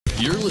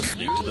You're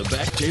listening to the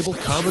Back Table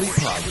Comedy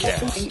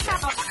Podcast.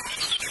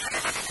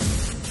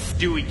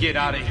 Dewey, get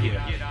out of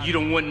here. You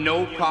don't want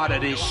no part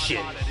of this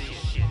shit.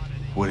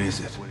 What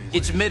is it?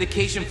 It's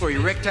medication for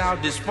erectile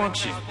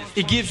dysfunction.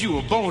 It gives you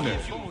a boner.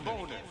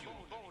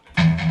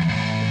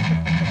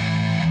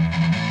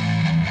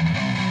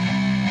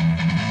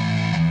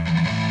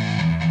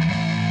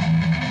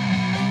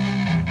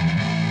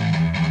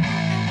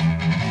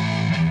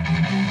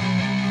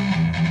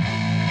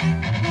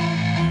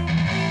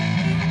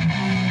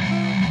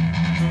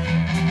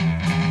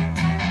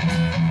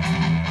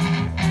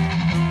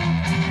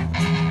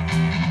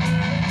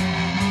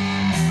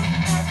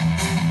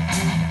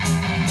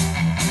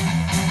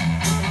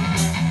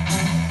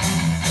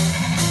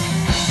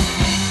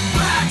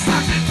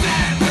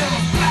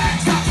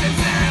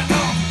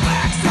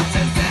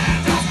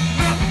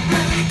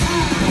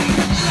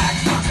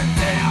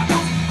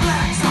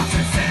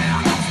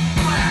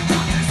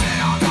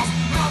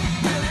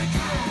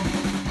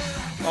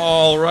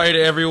 All right,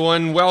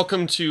 everyone.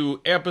 Welcome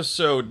to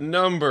episode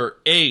number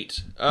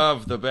 8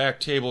 of the Back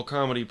Table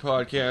Comedy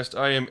Podcast.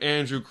 I am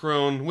Andrew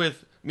Crone.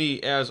 With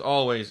me, as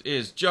always,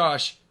 is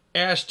Josh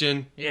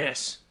Ashton.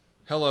 Yes.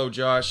 Hello,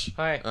 Josh.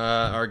 Hi.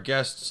 Our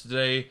guests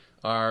today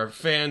are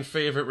fan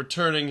favorite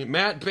returning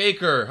Matt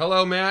Baker.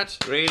 Hello, Matt.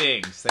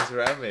 Greetings. Thanks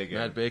for having me again.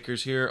 Matt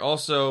Baker's here.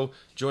 Also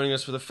joining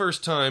us for the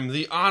first time,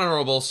 the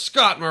Honorable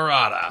Scott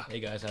Murata. Hey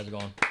guys, how's it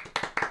going?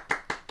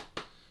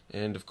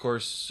 And of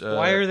course,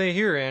 Why are they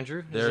here,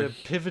 Andrew? Is it a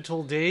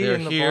pivotal day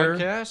in the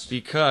podcast?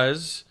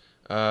 Because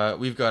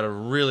we've got a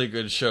really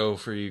good show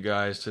for you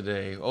guys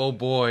today. Oh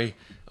boy,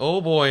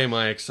 am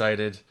I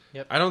excited.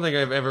 Yep. I don't think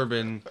I've ever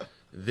been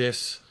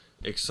this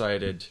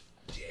excited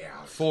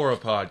for a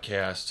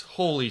podcast.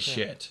 Holy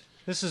shit.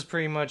 This is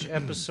pretty much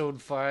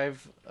episode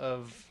 5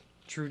 of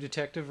True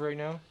Detective right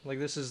now. Like,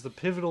 this is the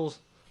pivotal...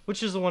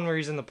 Which is the one where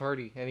he's in the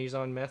party and he's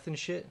on meth and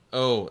shit?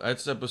 Oh,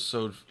 that's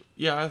episode...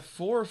 Yeah,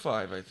 4 or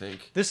 5, I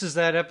think. This is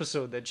that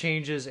episode that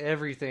changes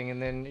everything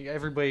and then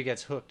everybody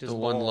gets hooked as The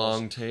balls. one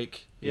long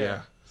take.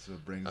 Yeah. So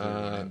it brings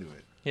everyone into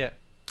it. Yeah.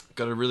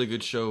 Got a really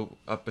good show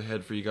up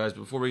ahead for you guys.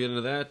 Before we get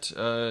into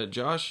that,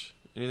 Josh,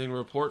 anything to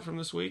report from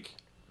this week?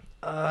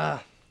 I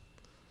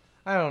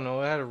don't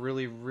know. I had a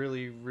really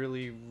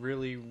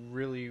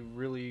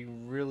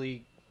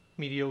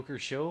mediocre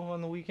show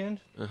on the weekend.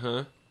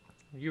 Uh-huh.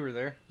 You were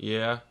there.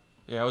 Yeah,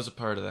 I was a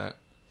part of that.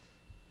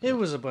 It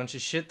was a bunch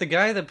of shit. The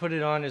guy that put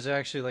it on is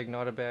actually, like,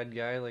 not a bad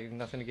guy. Like,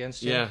 nothing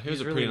against him. Yeah, he was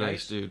He's a really pretty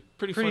nice dude.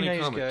 Pretty Pretty funny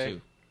nice comic, guy.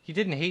 too. He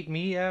didn't hate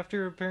me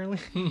after, apparently.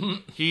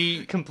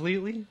 He...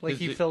 Completely. Like,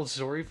 he Is it- felt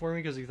sorry for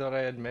me because he thought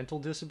I had mental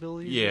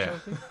disabilities Yeah.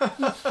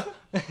 or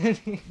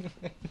something.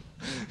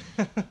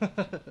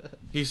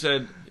 He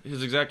said,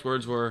 his exact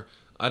words were,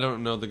 I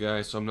don't know the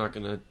guy, so I'm not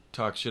going to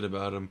talk shit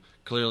about him.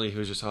 Clearly, he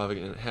was just having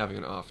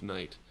an off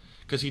night.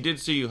 Because he did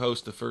see you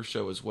host the first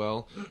show as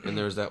well, and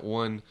there's that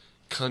one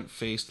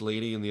cunt-faced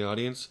lady in the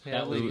audience Yeah,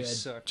 That was lady good.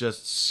 sucked.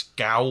 just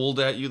scowled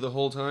at you the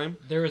whole time.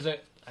 I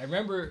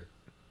remember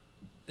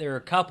there were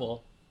a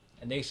couple,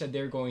 and they said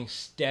they were going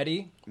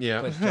steady,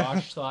 Yeah. but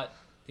Josh thought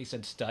they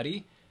said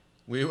study.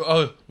 We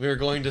were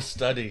going to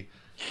study.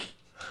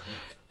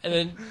 And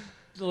then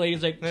the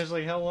lady's like, And I was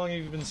like, how long have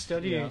you been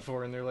studying Yeah.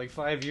 for? And they're like,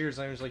 5 years.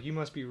 And I was like, you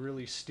must be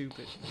really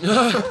stupid.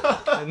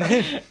 And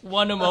then,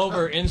 won him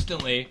over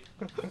instantly.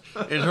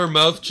 And her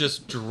mouth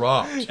just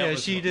dropped. yeah,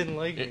 she didn't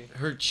like me.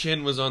 Her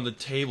chin was on the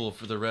table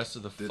for the rest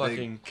of the Did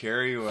fucking... they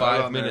carry you 5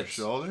 out on their minutes.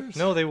 shoulders?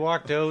 No, they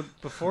walked out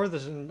before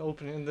the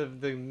opening. The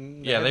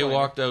Yeah, they headliner.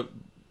 walked out...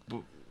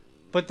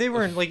 But they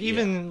weren't, like,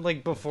 even,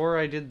 like, before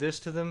I did this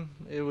to them,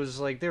 it was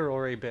like, they were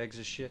already bags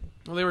of shit.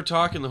 Well, they were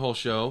talking the whole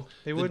show.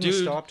 They The wouldn't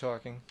dude- stop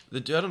talking. I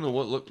don't know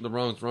what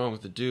was wrong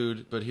with the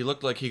dude, but he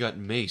looked like he got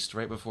maced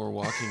right before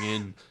walking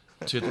in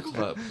to the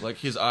club. Like,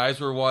 his eyes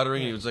were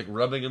watering, he was, like,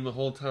 rubbing him the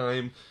whole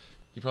time.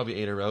 He probably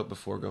ate her out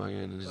before going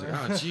in, and he's like,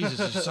 oh, Jesus,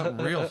 there's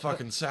something real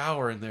fucking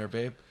sour in there,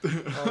 babe.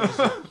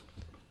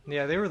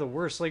 Yeah, they were the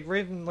worst. Like,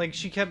 like,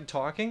 she kept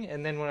talking,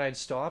 and then when I'd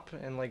stop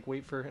and, like,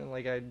 wait for her, and,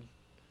 like,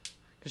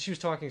 because she was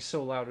talking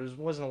so loud. There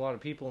wasn't a lot of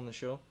people in the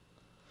show.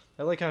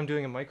 I like how I'm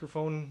doing a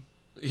microphone.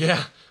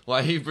 Yeah, why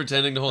are you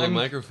pretending to hold a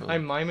microphone?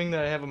 I'm miming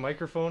that I have a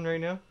microphone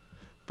right now.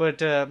 But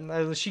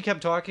she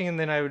kept talking, and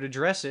then I would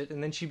address it,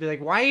 and then she'd be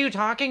like, why are you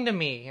talking to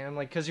me? And I'm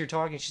like, because you're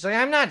talking. She's like,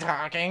 I'm not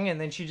talking. And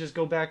then she'd just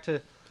go back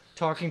to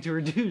talking to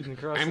her dude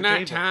across I'm the not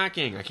table.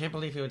 talking. I can't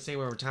believe he would say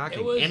we were talking.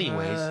 It was,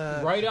 Anyways.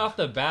 right off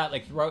the bat,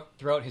 like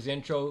throughout his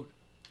intro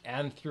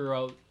and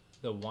throughout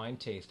the wine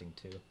tasting,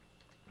 too.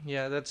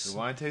 Yeah, that's... The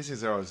wine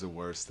tastings are always the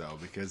worst, though,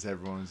 because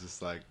everyone's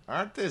just like,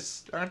 aren't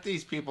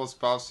these people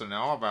supposed to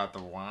know about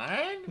the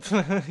wine?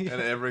 And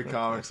every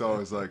comic's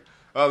always like,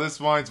 oh, this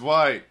wine's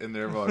white. And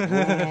they're like,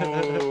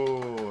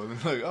 whoa. And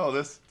they're like, oh,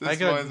 this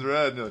wine's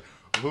red. And they're like,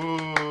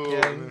 whoa.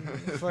 Yeah,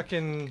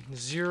 fucking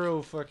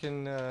zero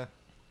fucking...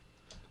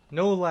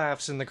 No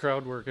laughs in the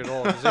crowd work at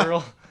all. 'Cause they're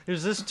all,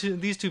 there's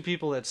these two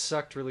people that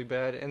sucked really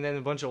bad, and then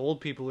a bunch of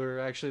old people who are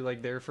actually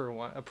like there for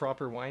a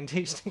proper wine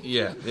tasting.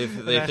 Yeah, they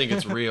think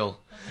it's real.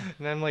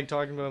 And I'm like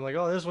talking about, I'm like,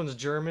 oh, this one's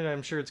German.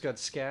 I'm sure it's got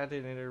scat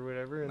in it or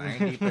whatever. And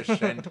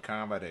 90%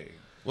 comedy.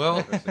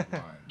 Well,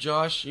 Wine.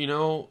 Josh, you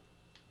know,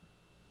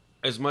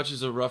 as much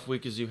as a rough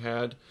week as you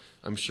had,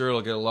 I'm sure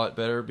it'll get a lot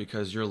better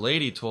because your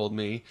lady told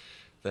me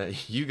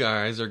that you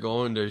guys are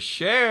going to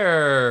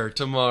share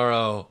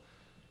tomorrow.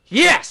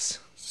 Yes.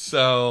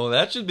 So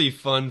that should be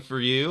fun for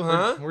you,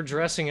 huh? We're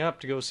dressing up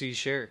to go see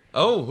Cher.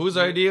 Oh, whose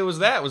idea was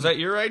that? Was that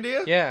your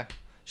idea? Yeah.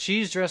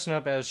 She's dressing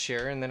up as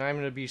Cher, and then I'm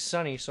going to be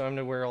Sunny, so I'm going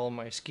to wear all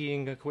my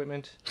skiing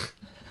equipment.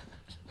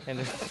 And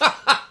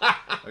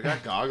I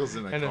got goggles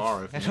in the and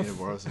car if you need to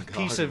borrow some a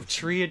goggles. piece of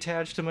tree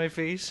attached to my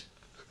face.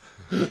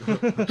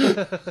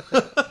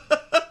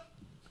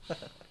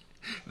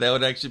 That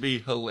would actually be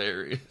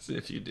hilarious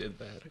if you did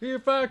that.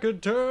 If I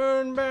could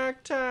turn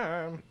back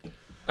time,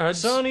 I'd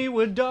Sonny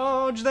would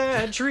dodge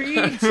that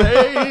tree.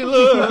 say,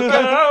 look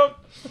out!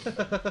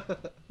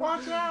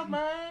 Watch out,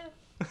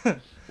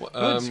 man.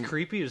 What's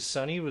creepy is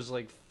Sonny was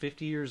like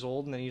 50 years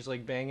old, and then he's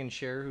like banging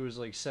Cher, who was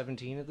like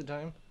 17 at the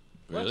time.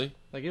 Really?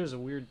 Like, it was a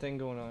weird thing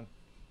going on.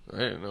 I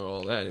didn't know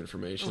all that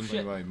information.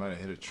 He might have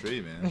hit a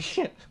tree, man.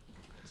 Yeah.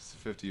 He's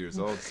 50 years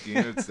old. Skiing,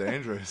 it's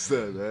dangerous,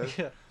 man.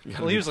 Yeah. You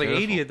gotta Well, he be was like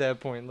careful. 80 at that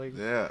point. Like,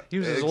 Yeah. He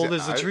was as old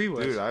as the tree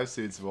was. Dude, I've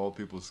seen some old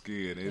people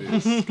ski, and it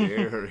is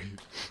scary.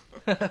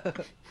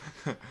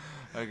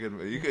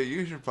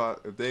 You should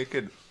if they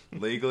could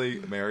legally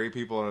marry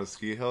people on a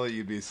ski hill,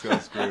 you'd be so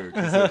screwed.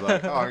 Because they're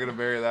like, oh, I'm gonna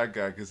marry that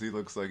guy because he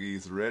looks like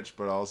he's rich,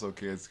 but also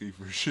can't ski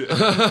for shit.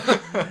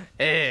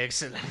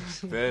 excellent.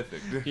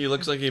 Perfect. He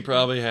looks like he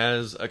probably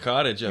has a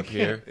cottage up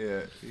here.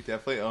 Yeah, he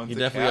definitely owns He a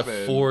definitely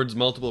cabin. affords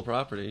multiple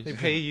properties. They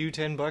pay you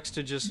 $10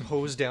 to just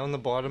hose down the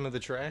bottom of the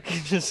track,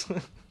 just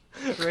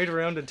right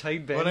around a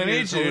tight bend. What I you're need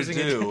you to hosing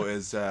it. do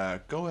is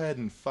go ahead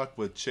and fuck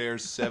with chair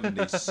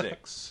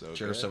 76. Okay?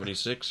 Chair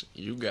 76,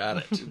 you got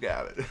it. You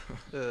got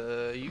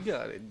it. You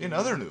got it. In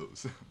other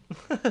news,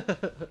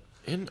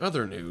 In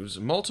other news,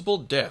 multiple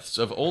deaths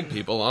of old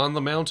people on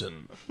the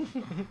mountain.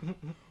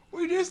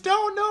 we just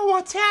don't know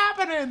what's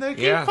happening. They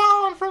keep Yeah.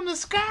 falling from the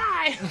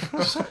sky.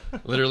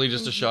 Literally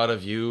just a shot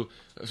of you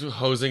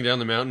hosing down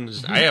the mountain.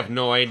 Just, I have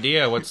no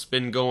idea what's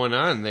been going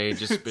on. They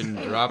just been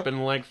dropping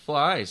like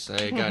flies.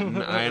 I don't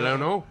know.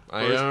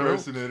 I First don't know.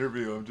 person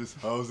interview, I'm just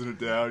hosing it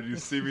down. You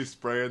see me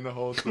spraying the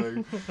whole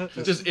thing.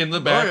 Just in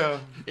the back, Oh,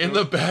 in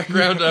the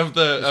background of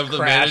the manager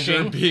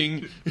crashing.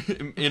 being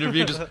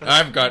interviewed. Just,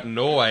 I've got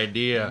no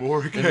idea.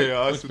 More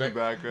chaos in the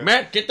background.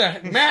 Matt, get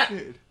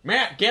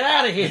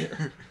out of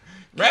here.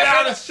 Get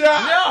out of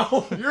shot!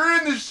 No, You're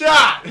in the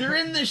shot! you're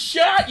in the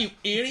shot, you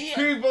idiot.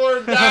 People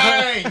are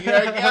dying! You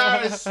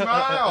gotta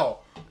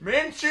smile!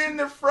 Mention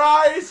the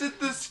fries at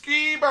the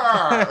ski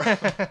bar!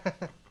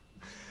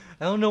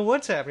 I don't know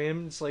what's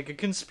happening. It's like a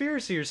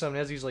conspiracy or something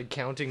as he's like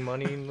counting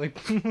money and like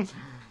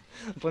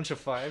a bunch of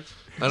fives.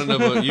 I don't know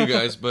about you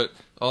guys, but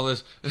all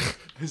this. I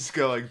just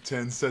got like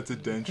 10 sets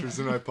of dentures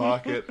in my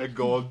pocket, a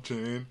gold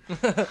chain.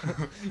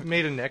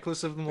 Made a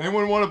necklace of them all.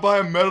 Anyone want to buy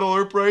a metal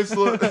or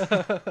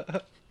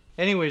bracelet?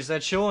 Anyways,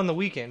 that show on the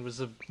weekend was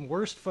the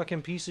worst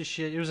fucking piece of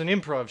shit. It was an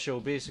improv show,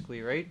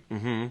 basically, right?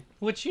 Mm-hmm.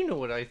 Which, you know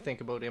what I think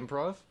about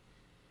improv.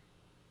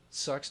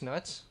 Sucks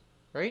nuts,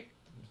 right?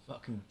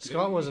 Fucking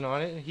Scott wasn't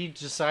on it. He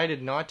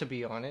decided not to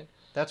be on it.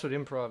 That's what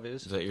improv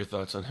Is is. that your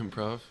thoughts on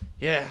improv?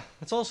 Yeah,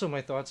 that's also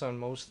my thoughts on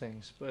most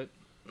things. But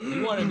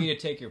You wanted me to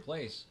take your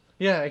place.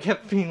 yeah, I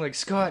kept being like,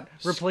 Scott,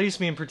 replace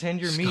me and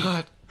pretend you're me.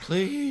 Scott,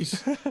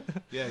 please.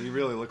 Yeah, he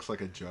really looks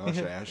like a Josh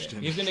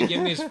Ashton. He's gonna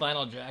give me his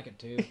final jacket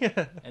too,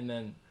 and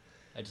then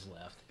I just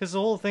left. Because the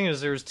whole thing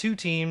is there's two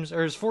teams, or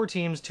there's four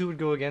teams, two would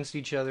go against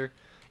each other.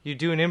 You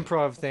do an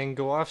improv thing,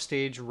 go off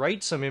stage,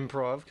 write some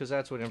improv, because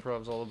that's what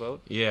improv's all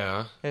about.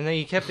 Yeah. And then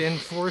he kept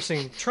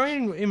enforcing, try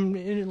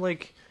and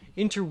like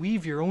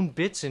interweave your own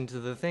bits into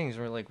the things.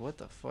 And we're like, what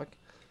the fuck?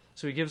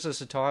 So he gives us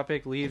a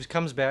topic, leaves,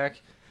 comes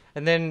back,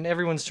 and then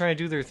everyone's trying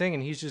to do their thing,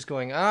 and he's just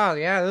going,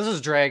 yeah, this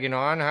is dragging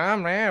on, huh?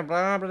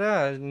 Blah, blah,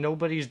 blah.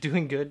 Nobody's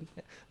doing good.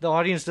 The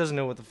audience doesn't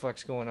know what the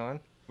fuck's going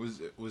on.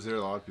 Was there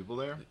a lot of people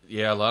there?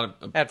 Yeah, a lot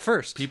of At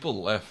first.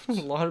 people left. A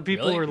lot of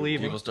people Really? were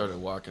leaving. People started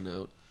walking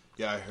out.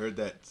 Yeah, I heard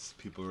that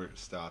people were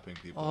stopping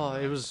people. Oh,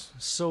 it was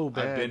so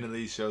bad. I've been to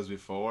these shows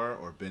before,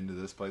 or been to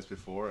this place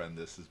before, and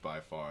this is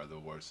by far the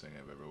worst thing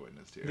I've ever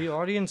witnessed here. The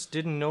audience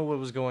didn't know what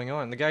was going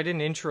on. The guy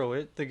didn't intro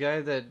it. The guy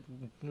that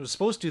was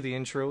supposed to do the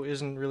intro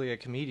isn't really a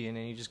comedian,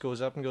 and he just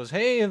goes up and goes,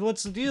 "Hey,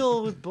 what's the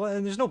deal with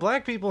there's no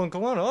black people in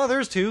Kelowna? Oh,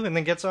 there's two," and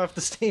then gets off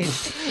the stage.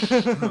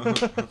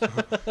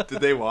 Did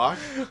they walk?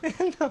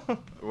 No.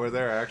 Were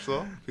there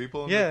actual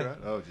people in Yeah. the crowd?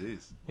 Oh,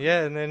 jeez.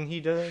 Yeah, and then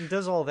he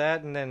does all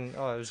that, and then it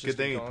was Good just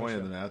a thing he gong pointed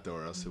show. them out, though,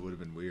 or else it would have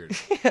been weird.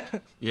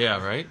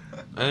 Yeah, right?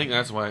 I think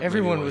that's why. maybe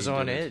Everyone why was he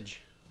on did it.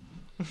 edge.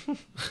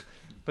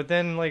 But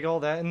then, like, all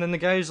that, and then the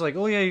guy's like,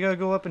 "Oh yeah, you gotta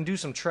go up and do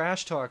some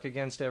trash talk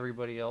against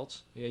everybody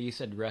else." Yeah, you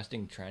said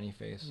resting tranny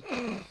face.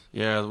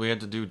 Yeah, we had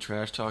to do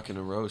trash talk and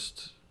a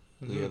roast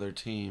the other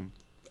team.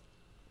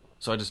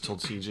 So I just told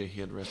CJ he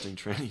had resting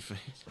tranny face.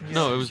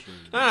 No, it was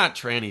not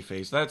tranny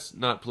face. That's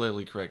not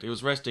politically correct. It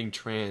was resting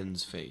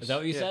trans face. Is that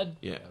what you said?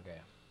 Yeah. Okay.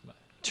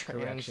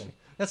 Correction.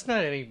 That's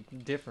not any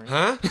different.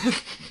 Huh?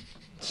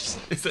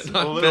 Is that A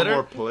not little better?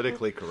 more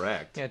politically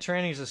correct. Yeah,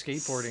 tranny's a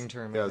skateboarding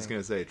term. Yeah, I was think.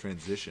 gonna say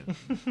transition,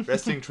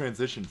 resting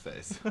transition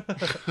face.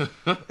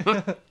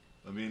 I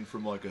mean,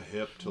 from like a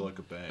hip to like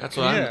a bang. That's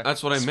what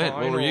that's what I meant.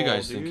 What were you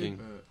guys Spinal, dude.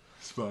 thinking?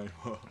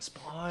 Spinal.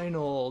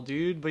 Spinal,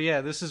 dude. But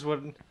yeah, this is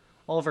what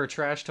all of our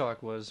trash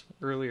talk was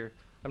earlier.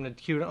 I'm gonna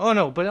cue it. Oh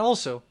no, but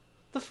also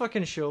the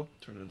fucking show.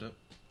 Turn it up.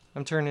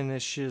 I'm turning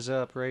this shiz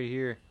up right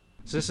here.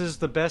 So this is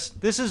the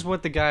best. This is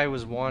what the guy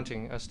was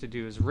wanting us to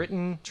do: is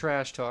written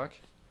trash talk,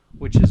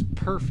 which is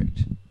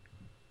perfect.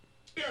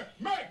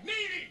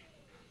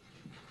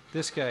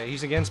 This guy,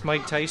 he's against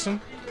Mike Tyson,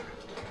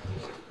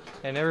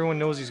 and everyone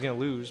knows he's gonna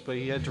lose, but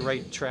he had to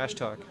write trash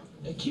talk.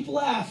 Hey, keep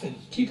laughing.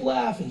 Keep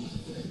laughing.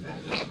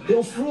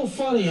 Real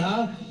funny,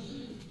 huh?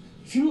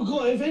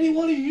 If any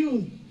one of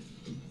you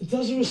that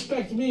doesn't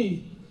respect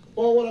me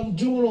or what I'm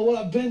doing or what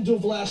I've been doing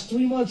for the last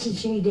 3 months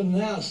since we've been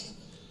announced,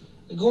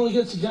 and going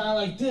against a guy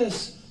like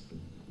this,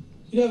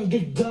 you'd have a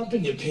big dump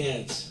in your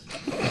pants.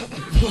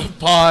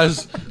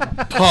 Pause.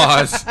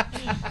 Pause.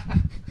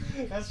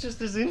 That's just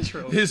his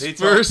intro. His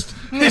first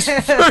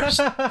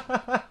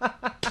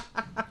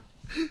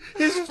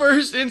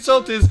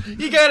insult is,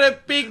 you got a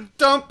big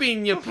dump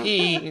in your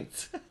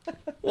pants.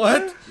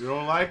 What? You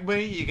don't like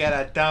me? You got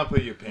a dump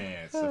in your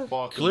pants. The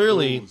fucking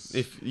Clearly, rules.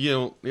 if you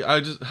know, I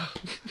just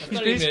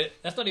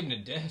That's not even a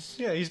diss.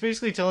 Yeah, he's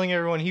basically telling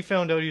everyone he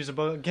found out he was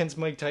against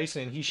Mike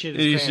Tyson and he shit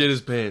his he pants. shit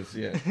his pants.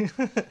 Yeah,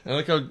 I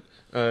like how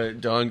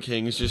Don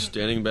King is just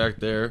standing back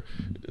there,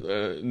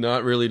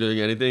 not really doing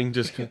anything.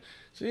 Just so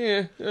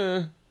yeah,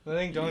 I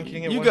think Don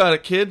King. At you one, got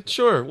it, kid.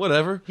 Sure,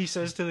 whatever. He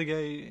says to the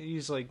guy,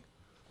 he's like,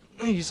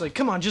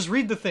 come on, just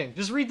read the thing.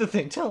 Just read the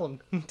thing. Tell him,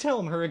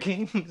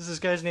 Hurricane. This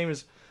guy's name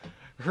is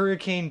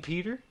Hurricane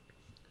Peter.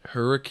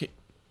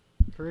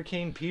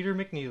 Hurricane Peter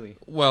McNeely.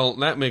 Well,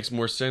 that makes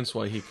more sense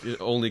why he could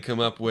only come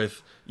up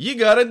with, you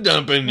got a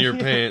dump in your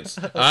pants.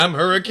 I'm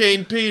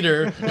Hurricane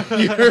Peter.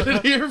 You heard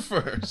it here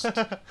first.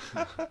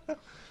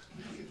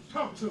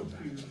 Talk to him,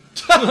 Peter.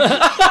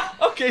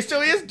 Okay, so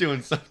he is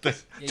doing something.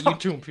 Yeah, Talk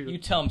to him, Peter. You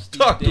tell him,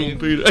 Steve. Talk to him,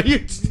 Dave.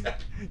 Peter.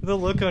 The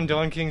look on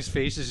Don King's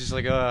face is just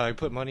like, I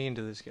put money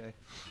into this guy.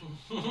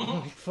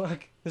 Like,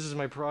 fuck, this is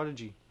my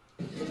prodigy.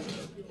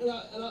 And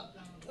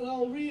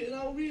I'll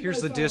read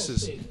Here's my the final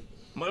disses. statement.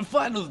 My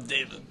final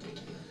statement.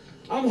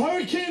 I'm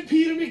Hurricane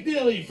Peter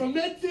McNeely from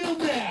Medfield,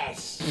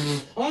 Mass.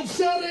 On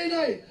Saturday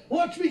night,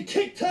 watch me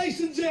kick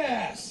Tyson's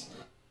ass.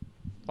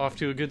 Off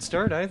to a good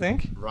start, I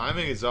think.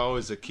 Rhyming is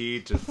always a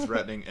key to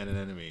threatening an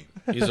enemy.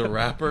 He's a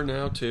rapper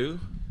now, too.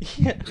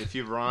 Yeah. If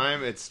you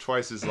rhyme, it's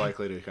twice as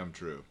likely to come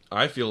true.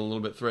 I feel a little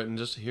bit threatened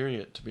just hearing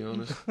it, to be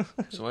honest.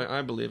 So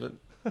I believe it.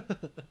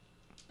 But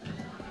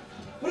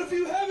if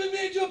you haven't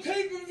made your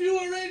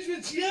pay-per-view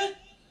arrangements yet,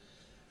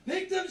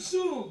 make them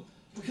soon.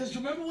 Because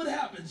remember what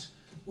happens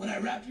when I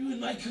wrap you in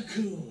my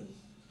cocoon.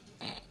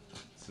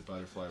 It's a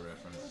butterfly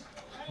reference.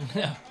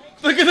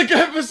 Look at the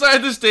guy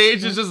beside the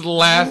stage is just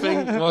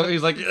laughing. Well,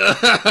 he's like,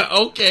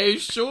 okay,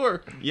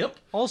 sure. Yep.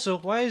 Also,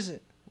 why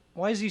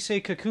does he say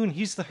cocoon?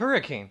 He's the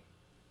hurricane.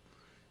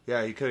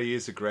 Yeah, he could have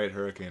used a great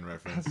hurricane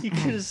reference. He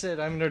could have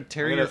said, I'm gonna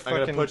tear I'm your gonna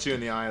fucking... put you in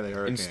the eye of the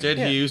hurricane. Instead,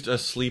 Yeah. he used a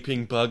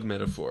sleeping bug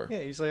metaphor. Yeah,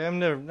 he's like, I'm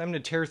gonna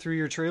tear through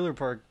your trailer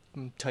park,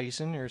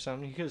 Tyson, or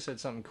something. He could have said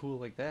something cool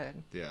like that.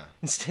 Yeah.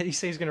 Instead, he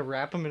says he's gonna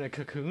wrap him in a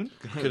cocoon.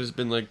 Could have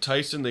been like,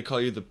 Tyson, they call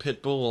you the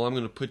pit bull. Well, I'm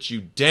going to put you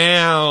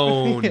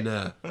down.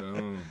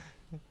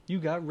 You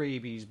got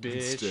rabies, bitch.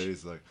 Instead,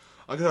 he's like,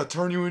 I gotta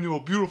turn you into a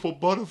beautiful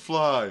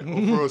butterfly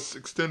over an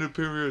extended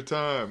period of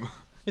time.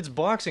 It's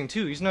boxing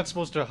too. He's not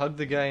supposed to hug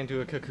the guy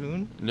into a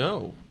cocoon.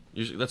 No.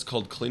 Usually, that's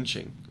called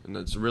clinching, and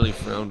that's really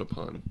frowned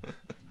upon.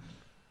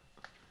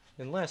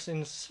 Unless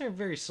in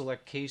very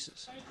select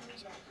cases.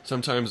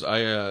 Sometimes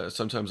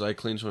I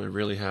clinch when I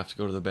really have to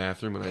go to the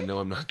bathroom, and I know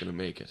I'm not going to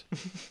make it.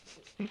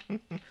 And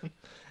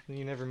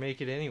you never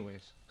make it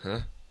anyways. Huh?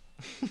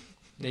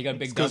 You got a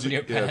big dump in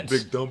your pants.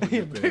 big dump in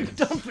your pants.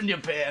 Dump in your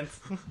pants.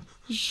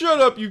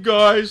 Shut up, you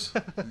guys!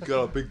 You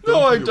got a big dump No,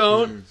 I in your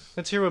don't. pants.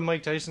 Let's hear what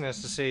Mike Tyson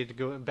has to say to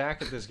go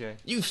back at this guy.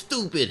 You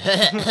stupid!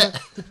 Mike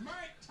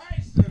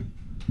Tyson!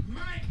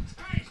 Mike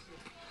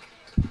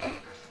Tyson!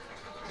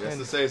 He has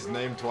to say his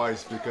name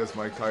twice because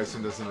Mike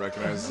Tyson doesn't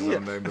recognize his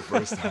own name the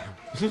first time.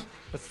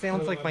 That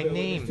sounds like my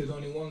name. There's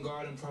only one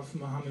God, and Prophet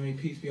Muhammad, may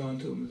peace be on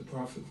to him, the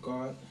Prophet of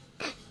God.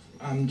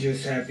 I'm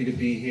just happy to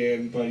be here.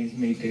 Everybody's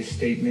made their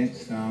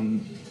statements.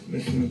 Mr.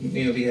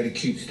 McNeely had a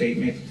cute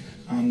statement.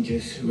 I'm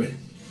just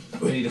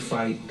ready to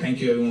fight. Thank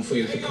you, everyone, for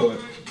your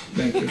support.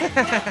 Thank you.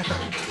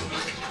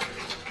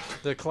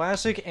 The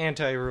classic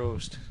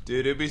anti-roast.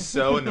 Dude, it'd be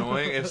so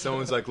annoying if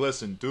someone's like,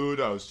 listen, dude,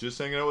 I was just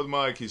hanging out with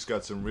Mike. He's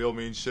got some real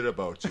mean shit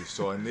about you,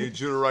 so I need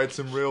you to write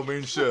some real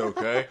mean shit,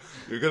 okay?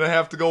 You're going to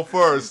have to go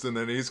first, and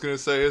then he's going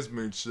to say his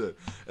mean shit.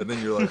 And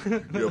then you're like,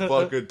 you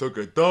fucking took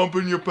a dump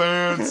in your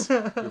pants.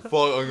 I'm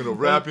going to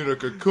wrap you in a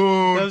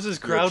cocoon. That was his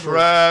crowd You're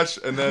trash.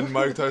 And then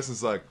Mike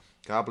Tyson's like,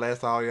 God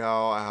bless all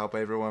y'all. I hope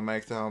everyone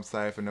makes it home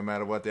safe, and no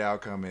matter what the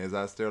outcome is,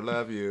 I still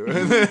love you.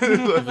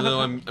 Even though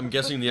I'm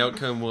guessing the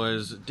outcome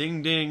was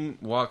ding ding,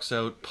 walks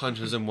out,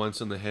 punches him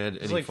once in the head,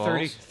 and It's he like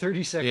falls.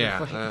 30 second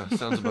Yeah, fight.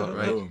 sounds about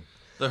right. Boom.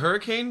 The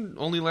hurricane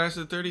only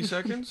lasted 30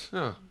 seconds?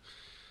 Oh.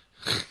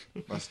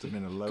 Must have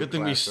been a low Good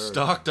thing we class earth.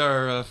 stocked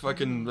our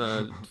fucking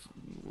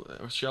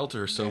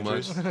shelter so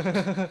much.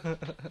 That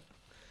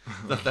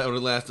would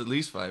have lasted at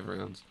least 5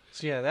 rounds.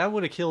 So yeah, that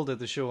would have killed at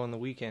the show on the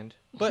weekend.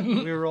 But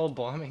we were all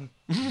bombing.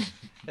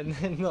 And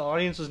then the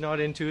audience was not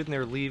into it and they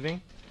were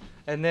leaving.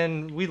 And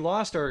then we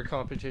lost our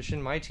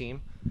competition, my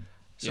team.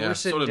 So Yeah, we're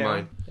sitting so did down.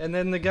 mine. And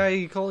then the guy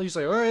he called, he's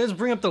like, alright, let's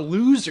bring up the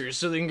losers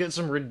so they can get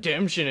some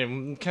redemption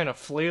and kind of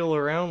flail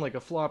around like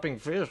a flopping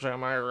fish,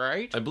 am I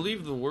right? I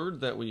believe the word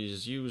that we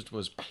used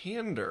was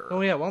pander.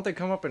 Oh yeah, why don't they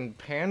come up and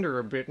pander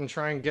a bit and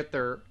try and get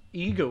their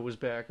egos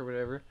back or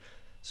whatever?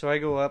 So I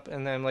go up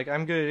and then I'm like,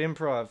 I'm good at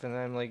improv, and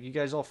I'm like, you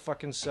guys all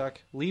fucking suck.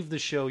 Leave the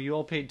show. You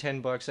all paid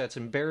 $10. That's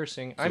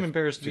embarrassing. I'm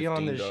embarrassed to be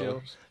on this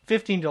show.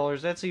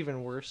 $15. That's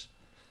even worse.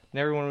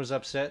 And everyone was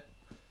upset.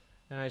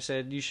 And I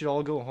said, you should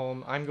all go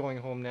home. I'm going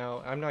home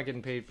now. I'm not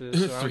getting paid for this.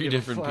 So I don't 3 give a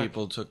different fuck.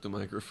 people took the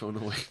microphone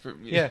away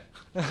from you. Yeah,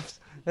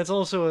 that's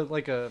also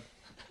like a.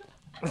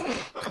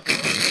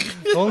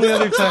 The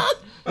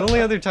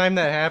only other time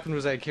that happened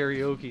was at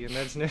karaoke, and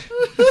that's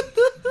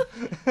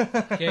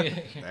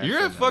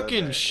You're a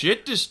fucking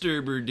shit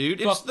disturber,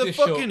 dude. It's Fuck the this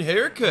fucking show.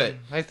 haircut.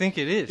 I think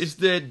it is. It's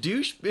that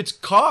douche. It's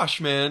Kosh,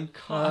 man.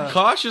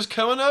 Kosh is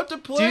coming out to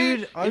play.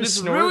 Dude, I'm and it's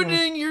snorting.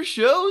 ruining your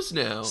shows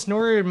now.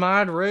 Snorted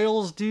mod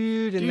rails,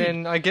 dude, and Dude.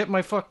 then I get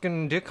my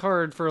fucking dick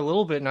hard for a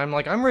little bit, and I'm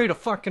like, I'm ready to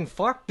fucking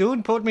fuck,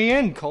 dude. Put me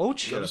in,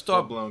 coach. Gotta Got a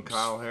stop- full-blown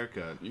Kyle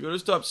haircut. You gotta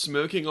stop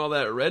smoking all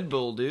that Red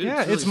Bull, dude. Yeah,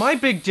 really it's my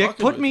big dick.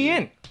 fucking Put with me you.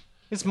 in.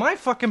 It's my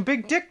fucking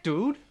big dick,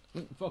 dude.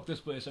 Fuck this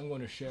place. I'm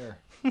going to share.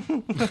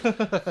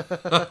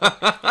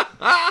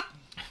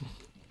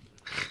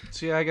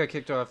 So yeah, I got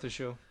kicked off the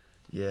show.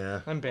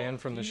 Yeah. I'm banned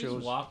from the You just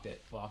shows. walked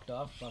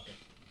off. Fuck it.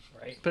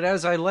 Right. But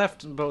as I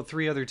left, about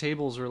 3 other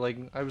tables were like,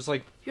 I was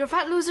like You're a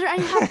fat loser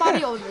and you have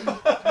body odor.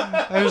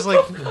 I was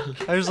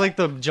like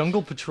the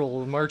Jungle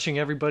Patrol marching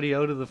everybody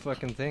out of the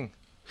fucking thing.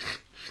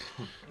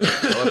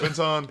 Elephants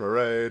on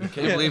parade.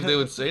 Can't believe they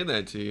would say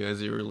that to you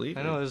as you were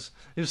leaving. I know it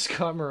was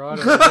Scott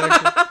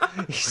Murata.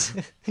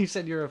 He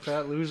said you're a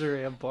fat loser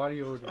and have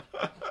body odor.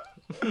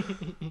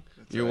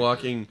 You're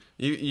walking.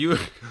 You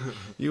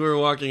were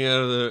walking out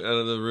of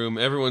the room.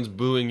 Everyone's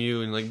booing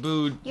you and like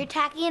booed. You're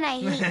tacky and I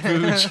hate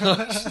Boo,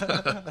 Josh.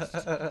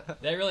 That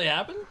really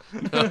happened?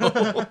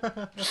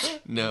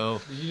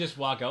 No. Did you just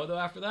walk out though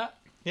after that?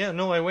 Yeah,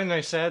 no, I went and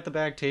I sat at the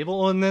back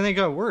table, and then it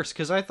got worse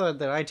because I thought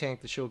that I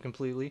tanked the show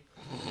completely.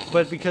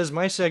 But because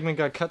my segment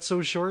got cut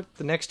so short,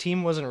 the next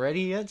team wasn't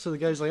ready yet, so the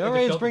guy's like, all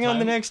right, let's bring on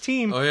the next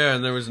team. Oh yeah,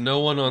 and there was no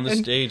one on the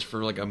And- stage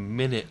for like a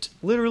minute.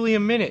 Literally a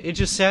minute. It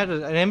just sat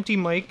an empty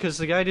mic because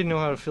the guy didn't know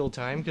how to fill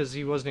time because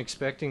he wasn't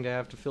expecting to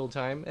have to fill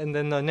time. And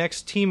then the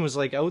next team was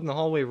like out in the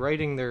hallway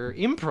writing their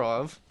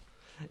improv,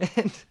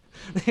 and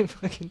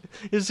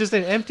it was just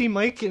an empty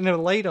mic and a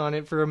light on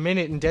it for a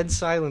minute in dead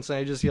silence, and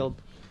I just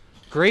yelled,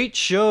 "Great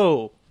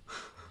show!"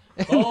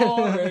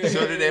 Oh,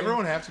 So did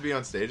everyone have to be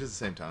on stage at the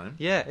same time?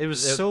 Yeah, it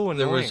was so annoying.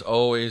 There was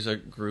always a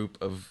group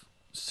of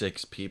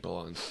 6 people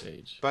on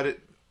stage. But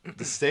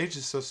the stage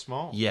is so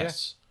small.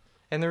 Yes.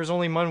 And there was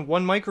only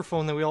one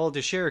microphone that we all had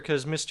to share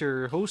because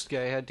Mr. Host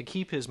guy had to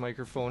keep his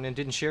microphone and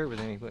didn't share it with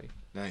anybody.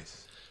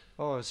 Nice.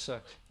 Oh, it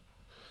sucked.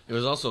 It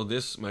was also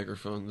this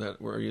microphone that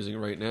we're using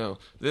right now.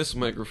 This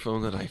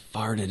microphone that I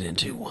farted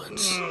into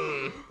once.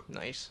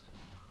 Nice.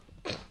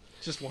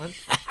 Just one?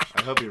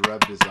 I hope he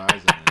rubbed his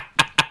eyes on it.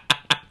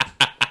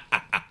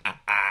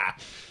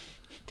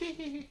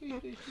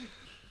 We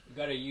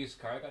got a used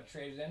car, got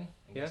traded in, and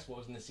Yeah. guess what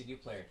was in the CD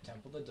player?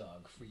 Temple the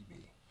Dog,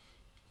 freebie.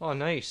 Oh,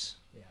 nice.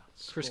 Yeah.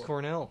 Chris Cool.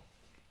 Cornell.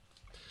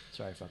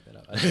 Sorry, I fucked that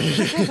up.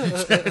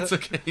 It's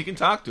okay. You can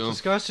talk to him.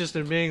 Scott's just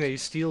admitting that he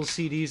steals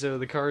CDs out of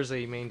the cars that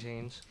he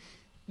maintains.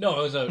 No,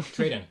 it was a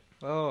trade-in.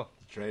 Oh.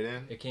 Trade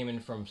in? It came in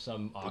from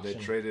some Did auction. they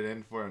trade it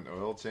in for an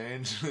oil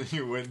change?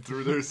 You went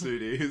through their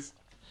CDs.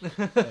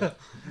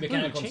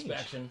 Mechanical Change.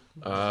 inspection.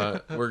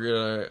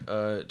 We're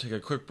gonna take a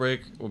quick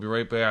break. We'll be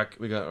right back.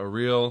 We got a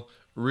real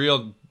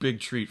big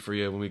treat for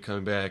you when we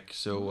come back.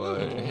 So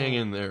hang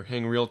in there,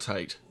 hang real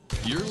tight.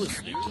 You're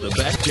listening to the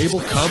Back Table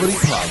Comedy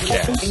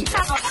Podcast.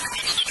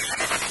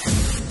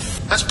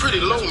 That's pretty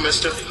low,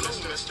 mister.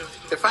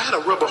 If I had a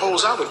rubber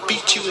hose, I would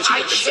beat you.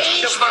 I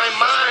changed my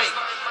mind.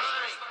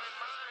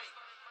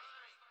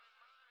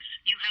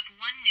 You have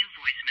one new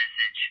voice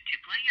message. To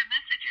play your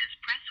messages,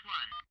 press 1.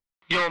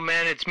 Yo,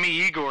 man, it's me,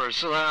 Igor.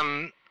 So,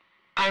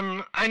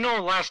 I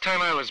know last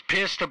time I was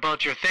pissed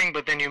about your thing,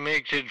 but then you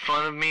made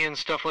fun of me and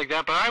stuff like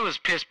that. But I was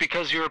pissed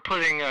because you were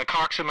putting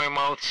words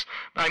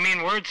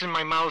in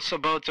my mouth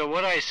about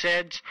what I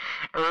said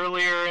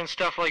earlier and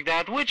stuff like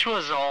that, which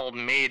was all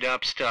made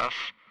up stuff.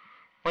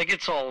 Like,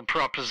 it's all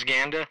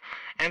propaganda,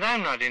 and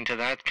I'm not into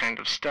that kind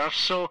of stuff.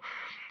 So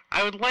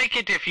I would like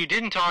it if you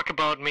didn't talk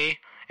about me,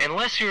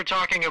 unless you were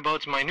talking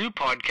about my new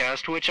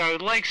podcast, which I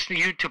would like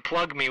you to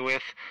plug me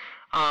with.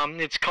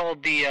 It's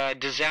called the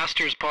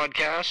Disasters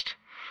Podcast.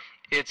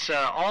 It's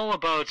all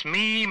about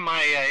me,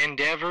 my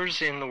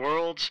endeavors in the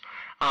world,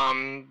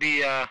 I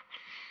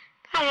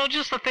don't know,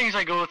 just the things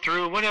I go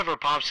through, whatever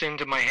pops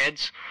into my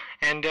heads,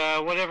 and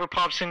whatever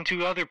pops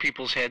into other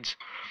people's heads.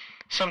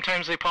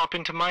 Sometimes they pop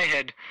into my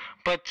head,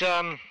 but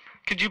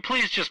could you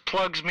please just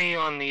plugs me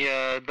on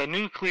the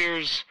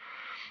nuclears,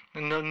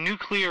 and the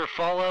nuclear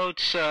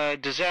fallouts,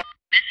 disaster.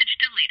 Message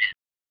deleted.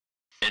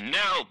 And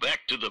now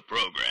back to the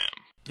program.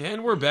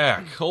 And we're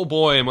back. Oh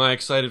boy, am I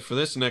excited for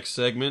this next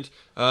segment.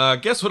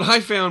 Guess what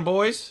I found,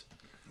 boys?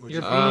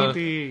 Your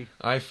baby.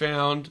 I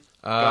found...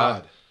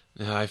 God.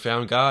 I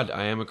found God.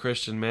 I am a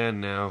Christian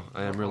man now.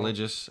 I am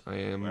religious. I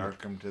am...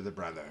 Welcome to the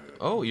brotherhood.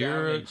 Oh,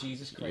 you're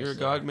Jesus Christ, you're a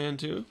God man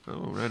too?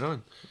 Oh, right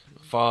on.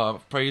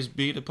 Praise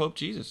be to Pope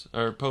Jesus.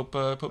 Or Pope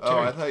Terry. Oh,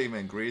 I thought you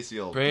meant greasy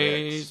old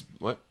Praise... dicks.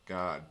 What?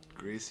 God.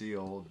 Greasy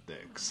old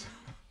dicks.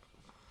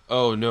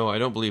 Oh, no, I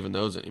don't believe in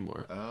those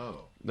anymore.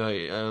 Oh.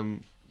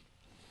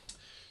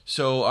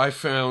 So I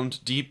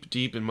found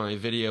deep in my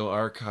video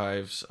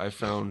archives, I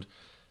found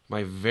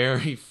my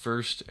very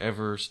first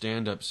ever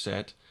stand-up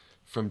set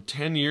from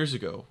 10 years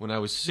ago when I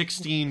was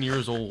 16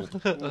 years old.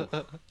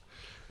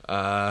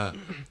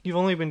 You've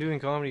only been doing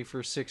comedy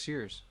for 6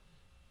 years.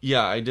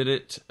 Yeah, I did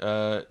it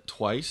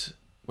twice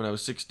when I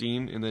was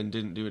 16 and then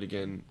didn't do it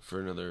again for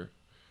another...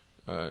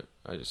 I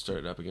just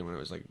started up again when I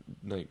was like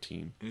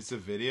 19. It's a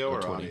video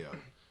or 20. audio?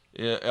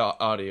 Yeah,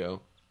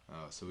 audio.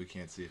 Oh, so we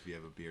can't see if you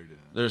have a beard in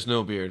it. There's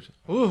no beard.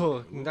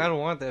 Ooh, I don't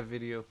want that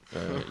video.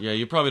 Yeah,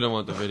 you probably don't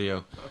want the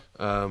video.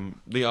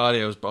 The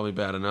audio is probably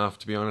bad enough,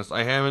 to be honest.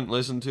 I haven't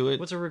listened to it.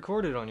 What's it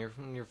recorded on your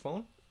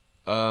phone?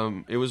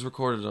 It was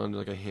recorded on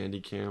like a handy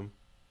cam.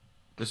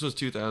 This was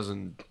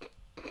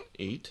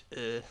 2008?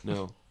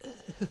 No.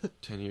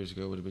 10 years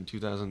ago would have been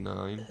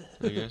 2009,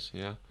 I guess.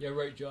 Yeah. Yeah,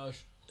 right,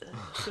 Josh.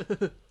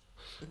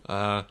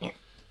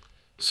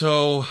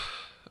 So,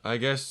 I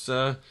guess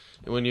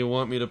when you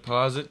want me to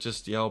pause it,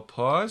 just yell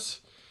pause.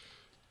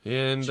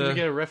 And should we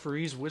get a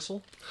referee's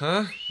whistle?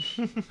 Huh?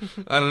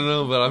 I don't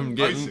know, but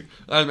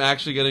I'm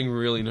actually getting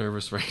really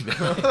nervous right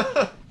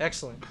now.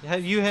 Excellent.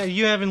 You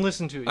haven't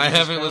listened to it. I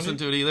haven't listened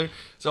to it either.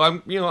 So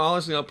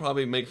honestly, I'll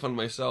probably make fun of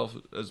myself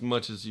as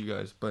much as you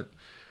guys, but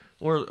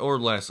or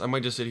less. I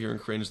might just sit here and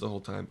cringe the whole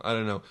time. I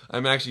don't know.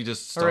 I'm actually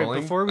just stalling. All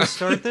right, before we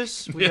start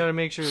this, we gotta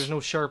make sure there's no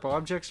sharp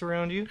objects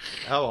around you.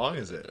 How long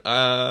is it?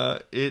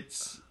 I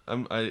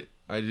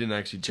didn't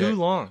actually check. Too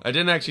long. I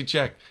didn't actually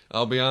check.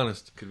 I'll be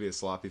honest. Could be a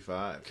sloppy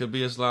 5. Could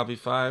be a sloppy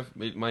 5.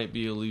 It might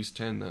be a loose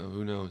 10 though.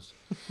 Who knows?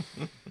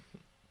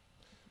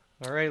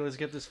 All right, let's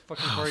get this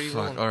fucking party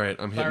rolling. All right,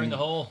 I'm hitting. Fire in the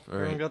hole. All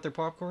right. Everyone got their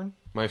popcorn?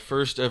 My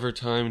first ever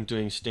time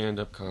doing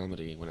stand-up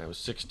comedy when I was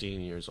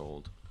 16 years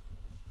old.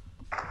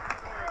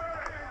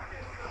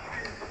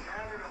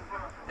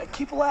 Hey,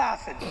 keep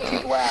laughing.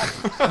 Keep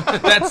laughing.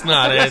 That's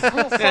not it.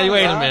 Hey,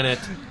 wait a minute.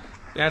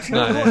 That's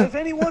not it. If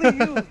any one of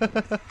you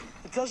that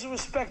doesn't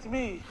respect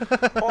me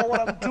or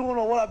what I'm doing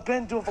or what I've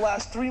been doing for the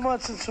last 3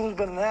 months since it was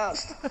been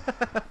announced,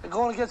 and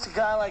going against a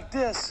guy like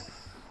this,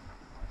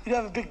 you'd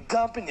have a big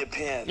dump in your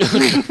pants.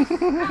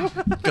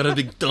 Got a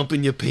big dump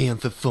in your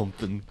pants or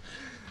something.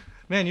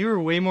 Man, you were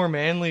way more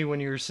manly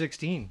when you were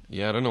 16.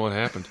 Yeah, I don't know what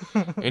happened.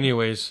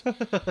 Anyways,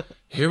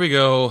 here we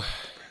go.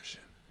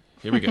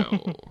 Here we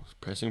go.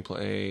 Pressing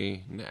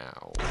play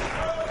now.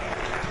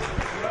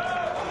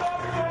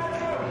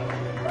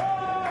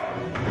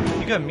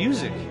 You got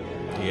music.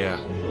 Yeah.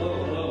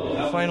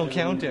 Final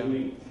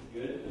countdown.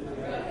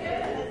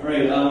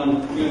 Alright,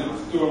 I'm going to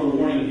throw a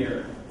warning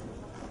here.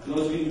 For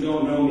those of you who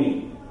don't know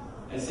me,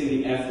 I say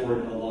the F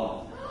word a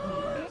lot.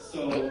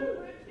 So,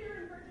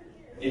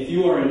 if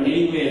you are in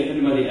any way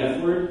offended by the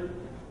F word,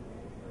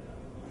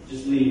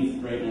 just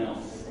leave right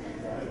now.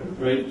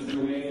 Right? There's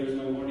no way, there's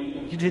no warning.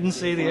 You didn't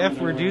say the F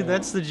word, dude.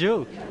 That's the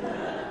joke.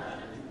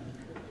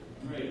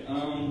 Alright,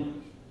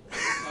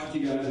 talk to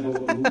you guys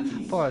about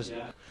movies. Pause.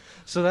 Yeah?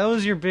 So that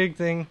was your big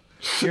thing.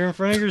 You're in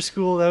front of your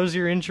school. That was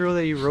your intro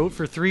that you wrote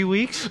for 3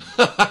 weeks.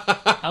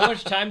 How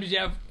much time did you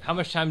have? How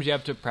much time did you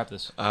have to prep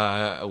this?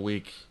 A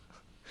week.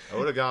 I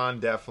would have gone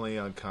definitely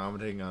on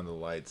commenting on the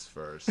lights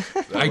first.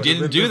 I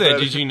didn't do that.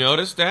 Did you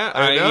notice that?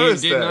 I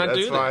noticed did that. not That's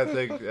do why that. I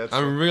think that's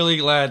I'm really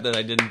glad that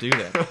I didn't do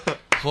that.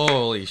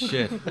 Holy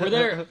shit. Were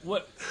there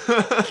what?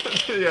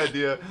 The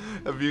idea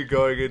of you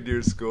going into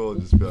your school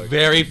and just be like,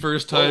 very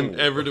first time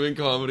ever doing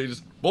comedy.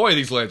 Just boy,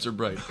 these lights are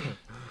bright.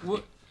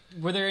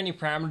 Were there any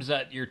parameters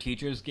that your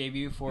teachers gave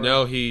you for?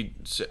 No, he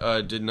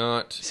did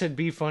not. He said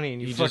be funny,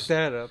 and you He fucked just-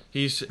 that up.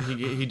 He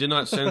did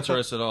not censor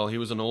us at all. He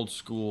was an old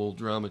school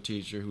drama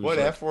teacher who was What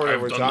like, F word are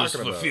I've we done this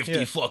talking for about? 50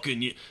 Yeah.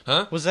 fucking years.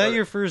 Huh? Was that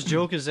your first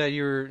joke? Is that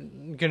you were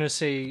gonna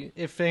say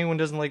if anyone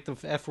doesn't like the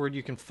F word,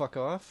 you can fuck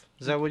off?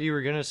 Is that what you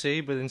were gonna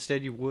say, but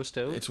instead you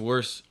wussed out? It's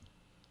worse.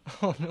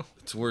 Oh no.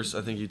 It's worse.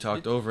 I think you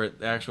talked over it.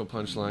 The actual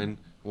punchline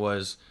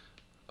was,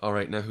 all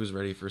right, now who's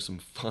ready for some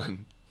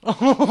fun?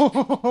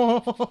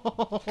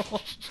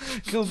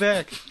 Go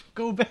back.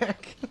 Go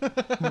back.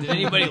 Did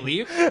anybody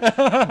leave?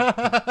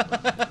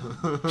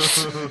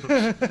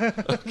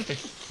 Okay.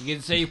 You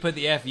can say you put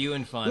the FU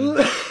in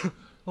fun.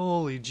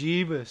 Holy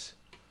jeebus.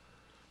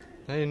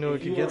 I didn't know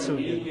it could get so If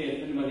you are in good. any way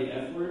offended by the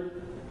F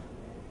word,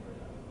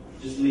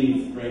 just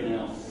leave right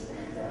now.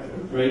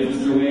 Right?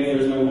 Just away.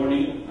 There's my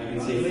warning. I can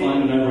say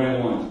fun whenever I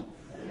want.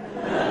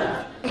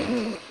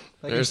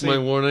 There's my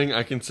warning.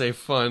 I can say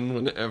fun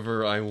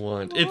whenever I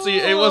want. It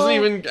wasn't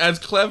even as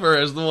clever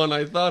as the one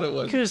I thought it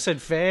was. You could have said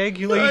fag.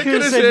 You I could have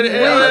could've said said way-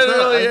 I yeah, thought,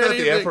 really I thought the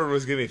anything. F word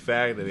was gonna be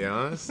fag, to be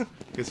honest.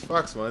 Because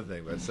fuck's one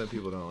thing, but some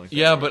people don't like that.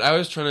 Yeah, but I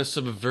was trying to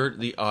subvert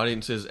the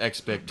audience's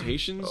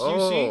expectations, Oh,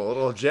 you see? a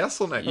little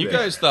Jesselneck You there.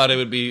 guys thought it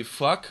would be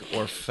fuck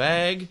or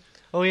fag.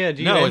 Oh yeah,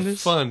 do you No, end it's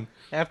this? fun.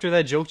 After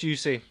that joke, do you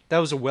say, that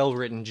was a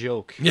well-written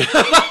joke? You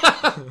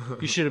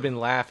should have been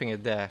laughing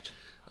at that.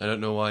 I don't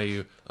know why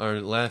you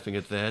aren't laughing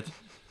at that.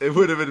 It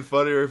would have been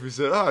funnier if you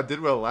said, "Oh, I did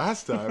well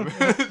last time."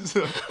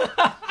 So-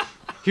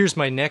 Here's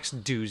my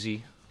next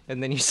doozy.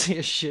 And then you say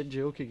a shit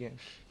joke again.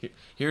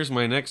 Here's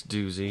my next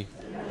doozy.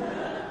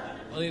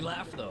 Well, they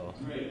laugh though.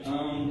 Right.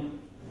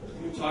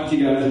 Talk to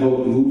you guys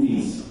about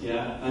movies.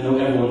 Yeah, I know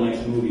everyone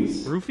likes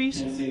movies. Roofies?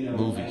 Can't say no.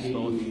 Movies. I hate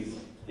movies.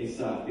 They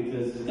suck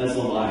because that's a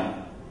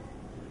lie.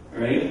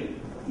 Right?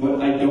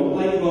 What I don't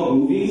like about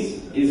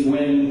movies is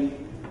when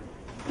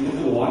you have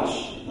to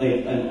watch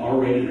like an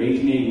R-rated or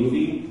 18A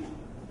movie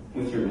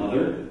with your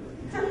mother.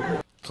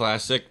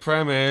 Classic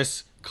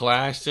premise.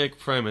 Classic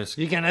premise.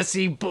 You gonna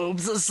see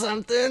boobs or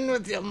something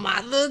with your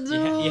mother,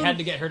 dude? You had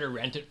to get her to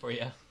rent it for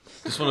you.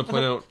 Just want to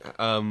point out,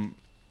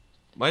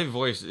 my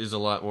voice is a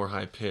lot more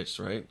high pitched,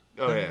 right?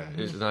 Oh yeah,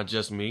 It's not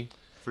just me.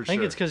 for I think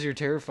sure. it's because you're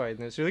terrified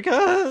in this. You're like,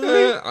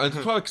 It's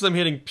probably because I'm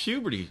hitting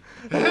puberty.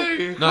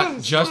 Hey, you Not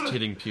guys just wanna-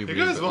 hitting You puberty.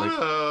 guys but, like,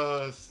 want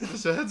to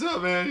just a heads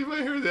up, man? You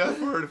might hear the F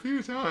word a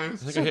few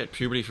times. I think I hit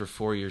puberty for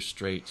 4 years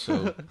straight,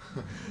 so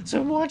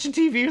so I'm watching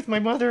TV with my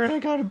mother and I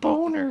got a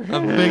boner. a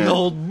big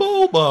old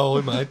bobo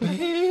in my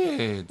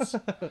pants.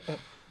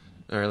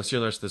 All right, let's hear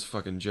the rest of this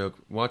fucking joke.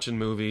 Watching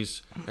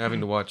movies, having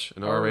to watch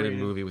an R-rated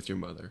movie with your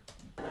mother.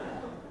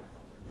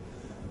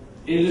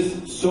 It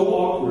is so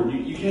awkward.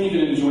 You can't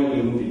even enjoy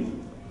the movie.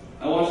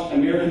 I watched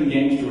American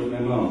Gangster with my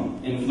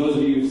mom, and for those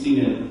of you who've seen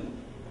it,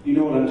 you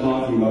know what I'm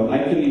talking about. I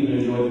couldn't even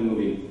enjoy the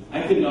movie.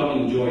 I could not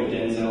enjoy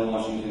Denzel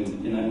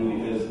Washington in that movie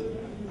because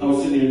I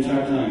was sitting the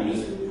entire time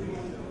just...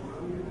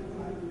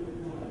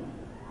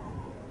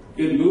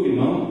 Good movie,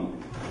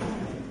 Mom.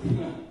 You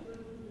know,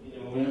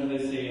 whenever they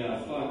say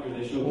fuck or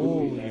they show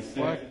movies, I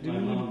expect my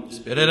mom to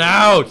just... Spit it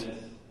out!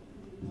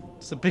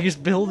 It's the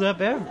biggest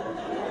build-up ever.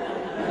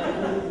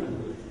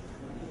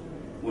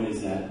 What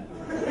is that?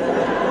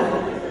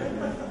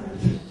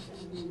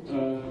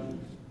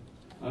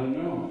 I don't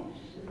know.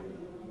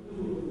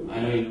 I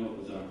know you know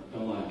what those are.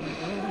 Don't lie.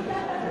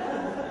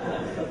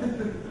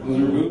 Those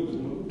are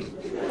boobs.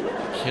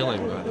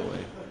 Killing, by the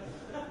way.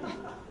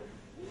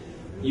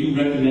 You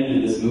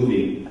recommended this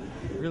movie.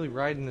 Really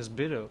riding this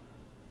bit out.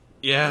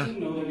 Yeah. I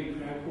didn't know there'd be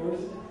crack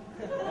whores.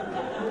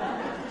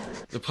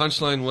 The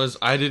punchline was,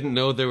 I didn't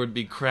know there would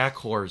be crack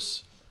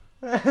whores.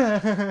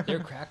 There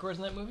are crack whores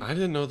in that movie? I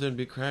didn't know there'd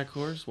be crack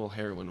whores. Well,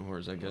 heroin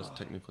whores, I guess,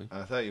 technically.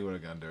 I thought you would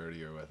have gone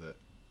dirtier with it.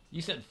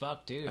 You said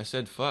fuck, too. I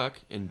said fuck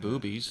and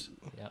boobies.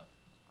 Yeah.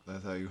 I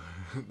thought you.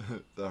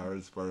 The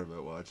hardest part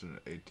about watching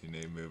an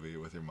 18A movie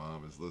with your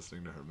mom is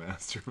listening to her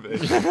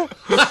masturbate.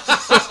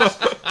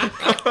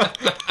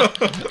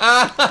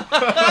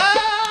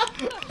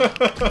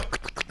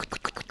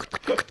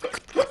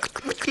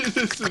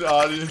 It's an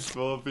audience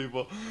full of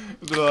people.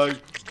 They're like,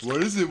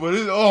 "What is it? What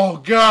is it? Oh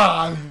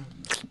God!"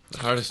 The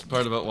hardest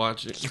part about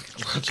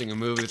watching a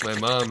movie with my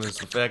mom is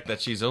the fact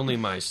that she's only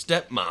my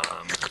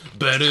stepmom.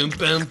 Ba-dum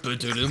bum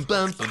ba-dum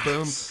bum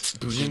ba-bum.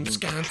 Boom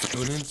scan,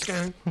 boom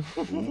scan.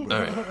 All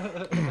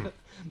right.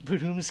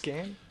 Boom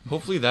scan.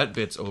 Hopefully that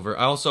bit's over.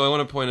 I want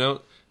to point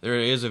out there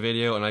is a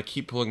video, and I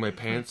keep pulling my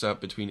pants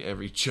up between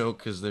every joke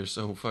because they're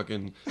so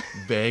fucking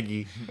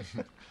baggy.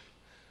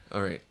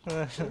 All right.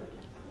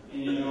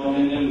 You know,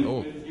 and then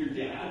with your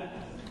dad,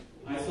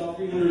 I saw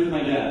 300 with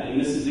my dad, and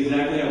this is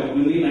exactly how.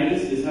 When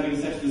Leonidas is having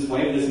sex with his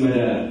wife, this is my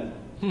dad.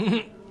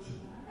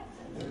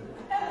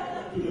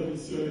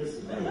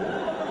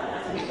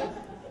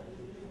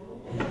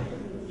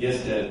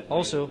 Yes, Dad.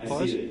 Also, I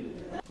pause. see it.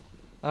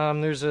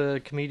 There's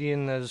a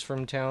comedian that was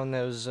from town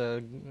that was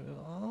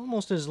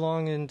almost as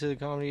long into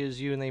comedy as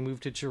you, and they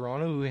moved to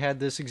Toronto, who had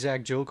this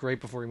exact joke right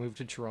before he moved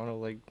to Toronto,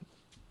 like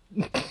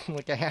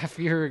like a half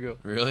year ago.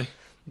 Really?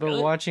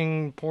 But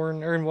watching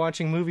porn or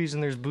watching movies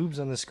and there's boobs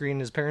on the screen.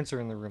 His parents are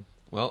in the room.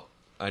 Well,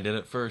 I did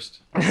it first.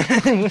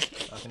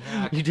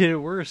 You did it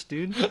worse,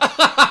 dude.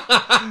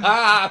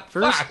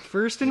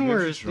 First and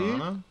worst, dude.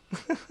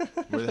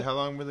 How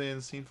long were they in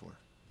the scene for?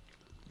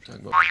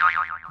 Can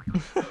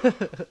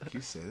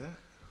you say that?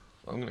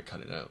 I'm gonna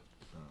cut it out.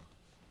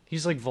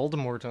 He's like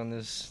Voldemort on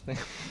this thing.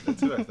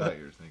 That's what I thought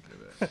you were thinking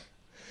of.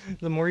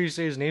 The more you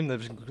say his name,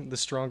 the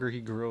stronger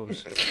he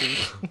grows.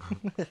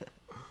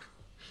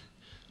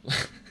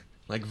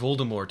 Like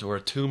Voldemort or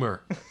a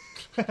tumor.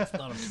 It's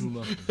not a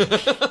tumor.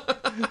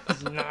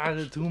 It's not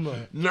a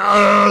tumor.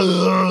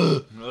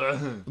 No!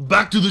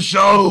 Back to the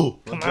show!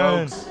 Come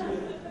on.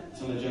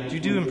 Do you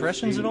do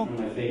impressions at all? Huh?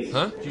 Do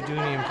you do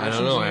any impressions? I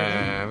don't know. I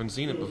haven't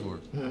seen it before.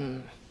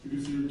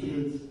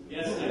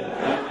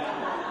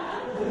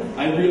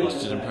 I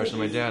realized Just an impression of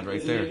my dad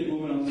right there.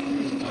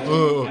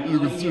 Oh, you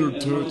can see her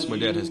tits. My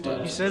dad has He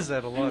tits. says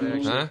that a lot,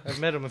 actually. Huh? I've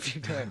met him a few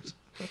times.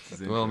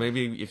 Well,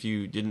 maybe if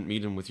you didn't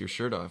meet him with your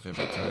shirt off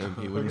every time,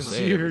 he wouldn't say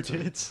see it your every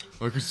time. tits.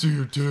 I can see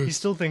your tits. He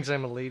still thinks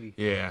I'm a lady.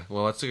 Yeah,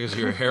 well, that's because of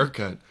your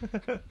haircut.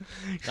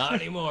 Not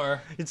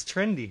anymore. It's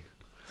trendy.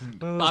 One of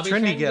those Bobby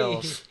trendy Trendy.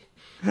 gals.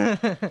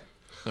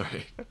 All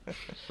right,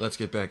 let's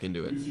get back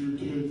into it.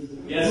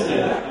 Yes,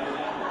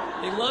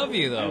 Dad. They love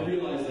you, I though.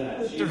 realize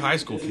that. They're high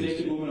school It's a kids.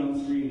 naked woman on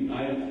the screen.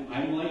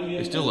 I'm liking it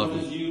They still as love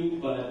much me. as you,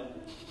 but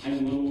I'm a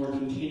little more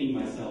containing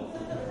myself.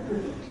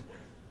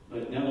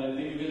 But now that I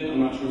think of it, I'm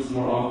not sure it's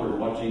more awkward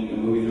watching a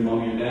movie with your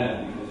mom and your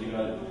dad because you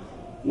got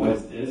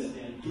what's this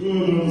and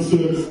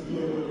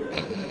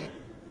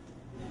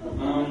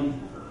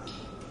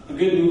a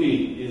good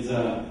movie is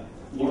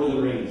Lord of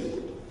the Rings.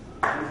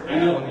 I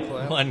know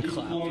One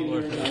clap.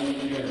 Lord of the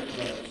Rings.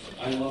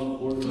 I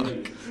love Lord of the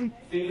Rings.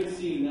 Favorite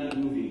scene in that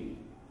movie.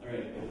 All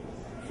right,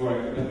 before I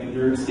got my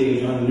nerd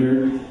stage on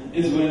nerd,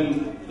 is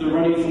when they're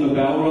running from the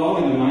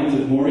Balrog in the mines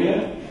of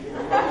Moria.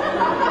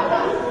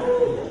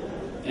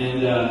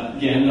 And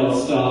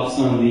Gandalf stops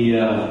on the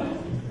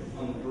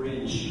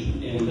bridge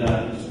and he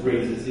just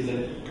raises. He's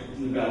like,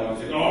 the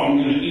Balrog's like, "Oh, I'm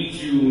gonna eat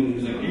you," and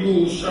he's like,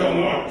 "You shall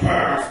not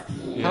pass."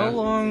 How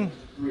long?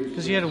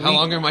 Because you had a week. How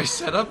long are my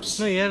setups?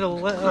 No, you had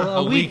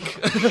a week.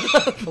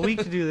 A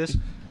week to do this.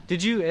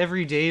 Did you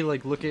every day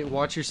like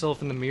watch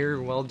yourself in the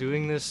mirror while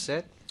doing this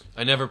set?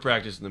 I never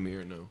practiced in the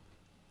mirror, no.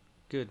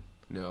 Good.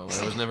 No,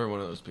 I was never one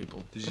of those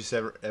people. Did you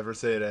ever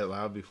say it out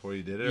loud before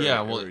you did it?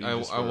 Yeah, or well, you I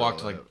just wrote it walked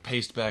all like out?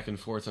 paced back and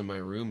forth in my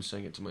room,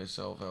 saying it to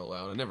myself out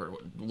loud. I never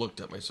looked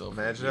at myself.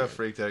 Imagine how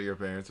freaked out your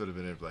parents would have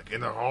been if, like,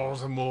 in the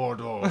halls of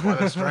Mordor, by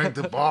the strength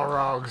of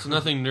Balrog. It's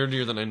nothing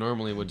nerdier than I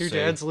normally would Your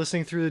say. dad's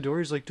listening through the door.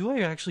 He's like, "Do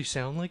I actually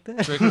sound like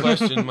that?" Trick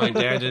question. My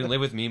dad didn't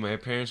live with me. My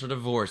parents were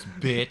divorced.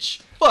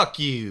 Bitch. Fuck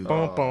you.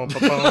 Bum, bum, ba,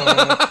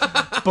 bum.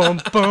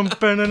 Bum, bum,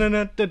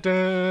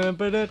 ba-na-na-na-da-da,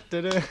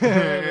 ba-da-da-da.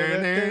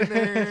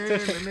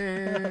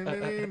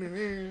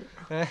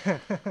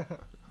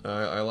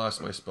 I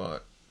lost my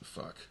spot.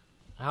 Fuck.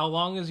 How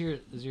long is this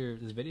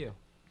video?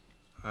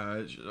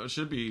 It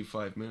should be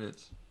 5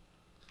 minutes.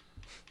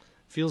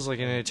 Feels like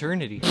an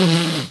eternity.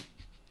 And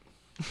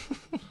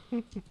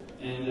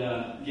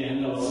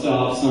Gandalf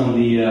stops on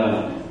the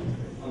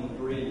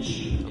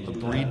bridge. On the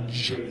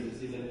bridge.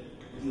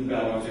 The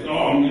Balrog's like,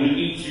 "Oh, I'm gonna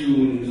eat you,"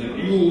 and he's like,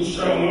 "You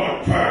shall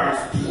not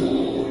pass."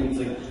 And it's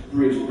like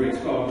bridge breaks.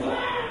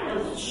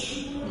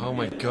 Oh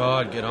my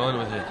god, get on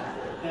with it.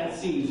 That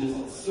scene is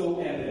just so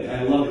epic.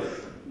 I love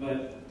it.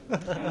 But I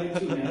like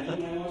to imagine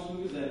when I watch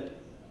movies that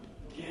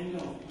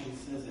Gandalf probably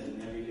says that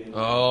in everyday life.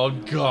 Oh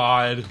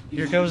god.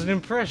 Here comes an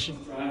impression.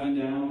 Driving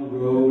down the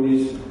road,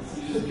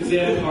 because they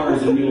have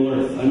cars in Middle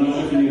Earth. I'm not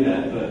sure if you knew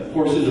that, but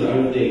horses are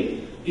out of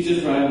date. He's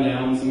just driving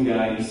down, and some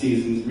guy he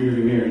sees in his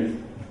rearview mirror. And,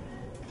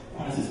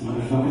 what does this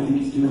motherfucker think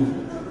he's doing?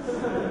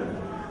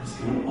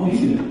 He's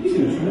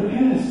gonna try to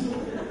pass.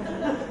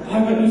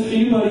 I've got news for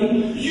you, buddy.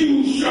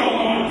 You shall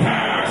not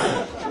pass.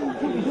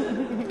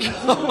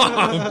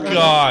 Oh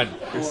god.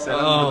 Your setup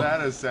for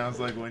that sounds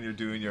like when you're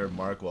doing your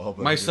Mark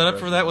Wahlberg. My setup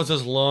for that was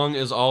as long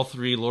as all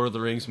 3 Lord of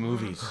the Rings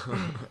movies.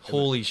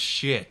 Holy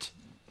shit.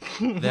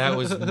 That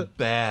was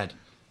bad.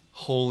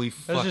 Holy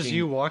fucking... That's just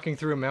you walking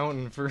through a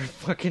mountain for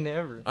fucking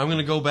ever. I'm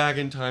gonna go back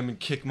in time and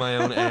kick my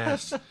own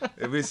ass.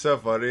 It'd be so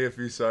funny if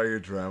you saw your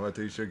drama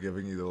teacher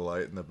giving you the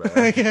light in the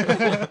back.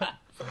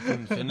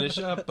 Fucking finish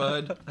up,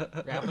 bud.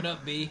 Wrap it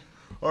up, B.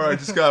 Alright,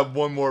 just got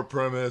one more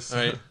premise.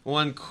 Alright,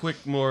 one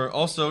quick more.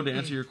 Also, to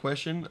answer your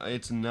question,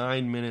 it's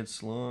 9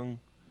 minutes long.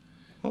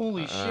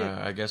 Holy shit.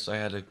 I guess I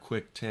had a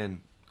quick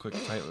 10. Quick,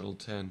 tight little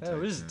 10. That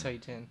was a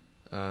tight 10.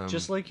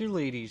 Just like your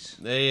ladies.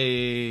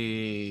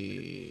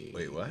 They...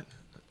 Wait, what?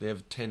 They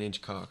have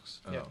 10-inch cocks.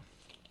 Oh. Yeah.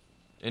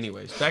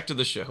 Anyways, back to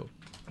the show.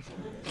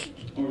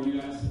 Or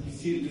you guys, you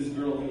see this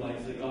girl who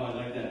likes it. Oh, I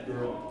like that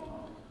girl.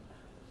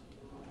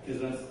 Because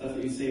that's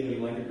what you say when you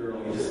like a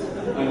girl. You just,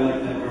 I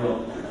like that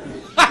girl.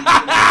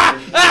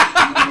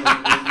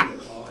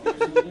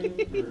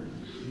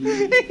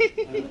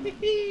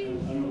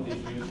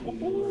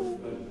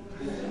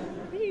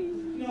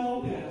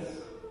 No, pass.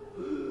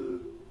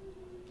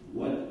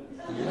 What?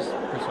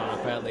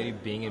 fat lady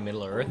being in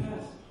Middle Earth.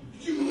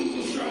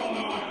 You shall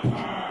not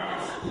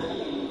pass.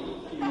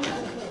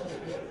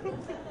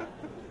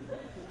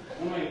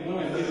 One of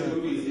my favorite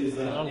movies is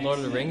A lot of Lord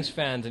of the Rings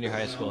fans in your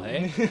high school,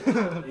 hey?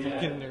 Yeah,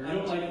 I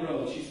don't like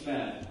Rose. She's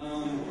fat.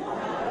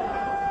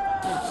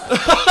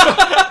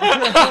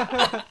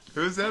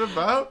 Who's that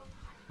about?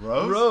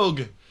 Rose?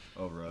 Rogue.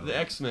 Oh, Rogue. The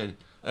X-Men.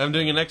 I'm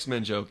doing an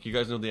X-Men joke. You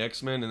guys know the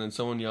X-Men, and then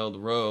someone yelled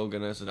Rogue,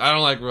 and I said, I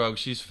don't like Rogue.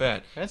 She's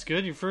fat. That's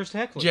good. Your first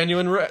heckler.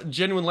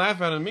 Genuine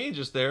laugh out of me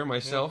just there.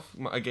 Myself,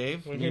 I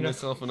gave. When Me, you're not-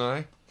 myself, and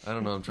I. I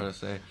don't know what I'm trying to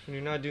say. When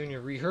you're not doing your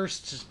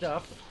rehearsed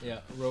stuff. Yeah,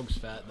 Rogue's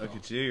fat. Though. Look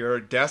at you.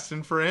 You're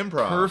destined for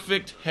improv.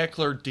 Perfect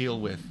heckler deal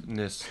with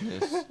ness.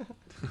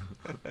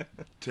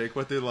 Take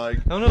what they like.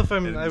 I don't know if I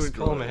would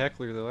destroy call them a it.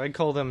 heckler, though. I'd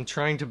call them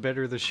trying to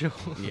better the show.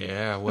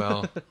 Yeah,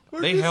 well, We're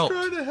they just helped.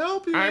 trying to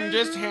help you. I'm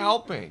just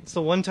helping. It's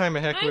the one time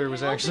a heckler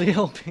was actually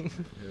helping.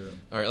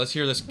 All right, let's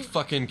hear this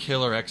fucking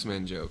killer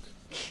X-Men joke.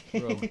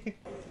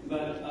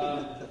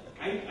 But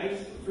I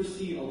just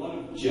foresee a lot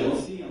of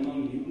jealousy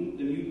among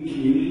the mutant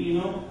community, you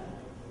know?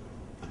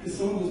 Because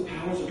some of those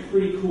powers are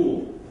pretty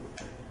cool.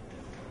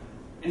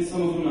 And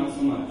some of them not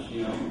so much,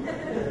 you know?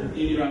 And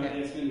you're out at the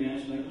X-Men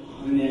Mansion, like,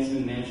 oh, I'm in the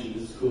X-Men Mansion,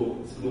 this is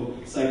cool, it's cool.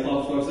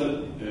 Cyclops walks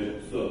up, hey,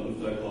 what's up,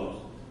 I'm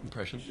Cyclops.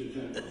 Impression? I should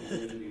have done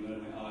anything out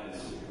of my eyes.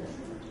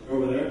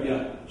 Over there,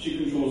 yeah, she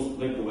controls,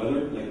 like, the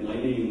weather, like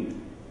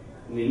lightning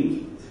and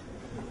wind.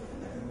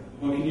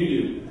 What can you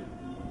do?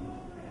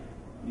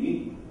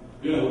 Me?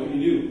 Yeah, what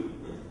can you do?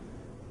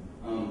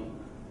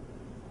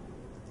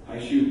 I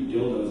shoot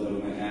dildos out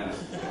of my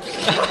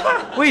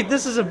ass. Wait,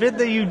 this is a bit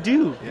that you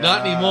do.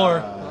 Not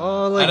anymore.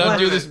 Oh, like I don't what?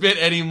 do this bit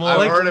anymore.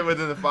 I've heard it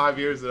within the 5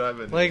 years that I've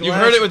been. Like You've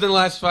heard it within the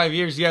last 5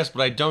 years, yes,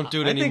 but I don't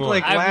do it I think anymore.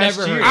 like I've last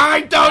never year. heard it.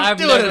 I don't I've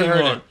do it never anymore.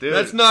 heard it. Dude,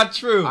 That's not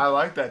true. I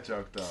like that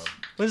joke though.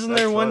 Wasn't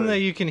That's there one funny. that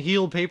you can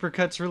heal paper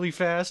cuts really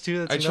fast too?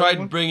 That's I another tried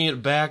one? bringing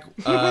it back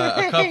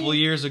a couple of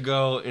years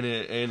ago, and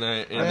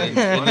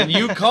then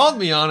you called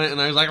me on it,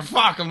 and I was like,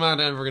 "Fuck, I'm not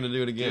ever gonna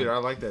do it again." Dude, I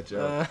like that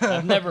joke.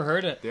 I've never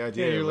heard it. The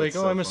idea. Yeah, you're of like, it's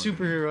oh, so I'm a funny.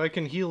 superhero. I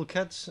can heal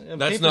cuts.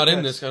 That's paper not in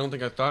cuts this. I don't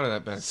think I thought of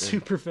that back then.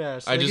 super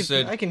fast. I just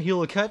said I can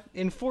heal a cut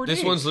in 4 days.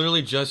 this one's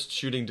literally just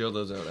shooting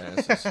dildos out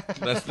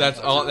asses. That's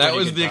all. That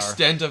was good the power.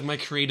 extent of my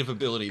creative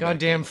ability. back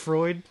Goddamn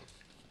Freud.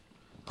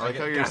 I like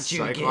how your Got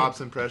you again.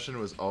 Cyclops impression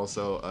was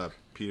also a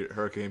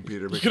Hurricane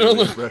Peter then.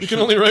 McNeely You can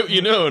only write what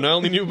you know, and I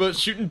only knew about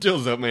shooting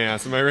dildos out my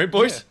ass. Am I right,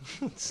 boys?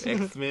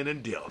 X-Men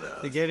and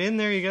dildos. To get in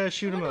there, you gotta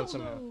shoot them out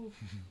somehow.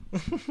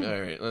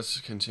 All right,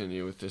 let's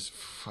continue with this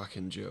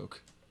fucking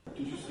joke.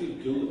 Did you see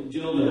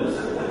dildos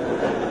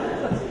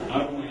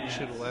out of my ass?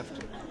 Should have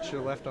left. Should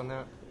have left on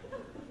that.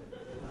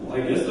 Well,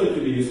 I guess that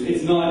could be useful.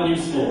 It's not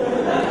useful.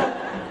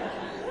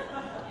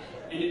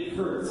 And it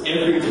hurts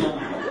every time.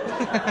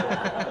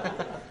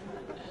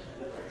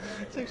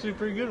 It's actually a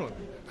pretty good one.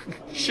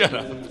 Shut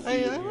up.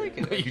 I like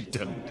it. No, you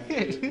don't.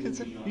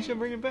 You should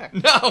bring it back.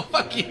 No,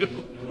 fuck you.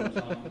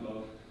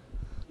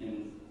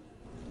 And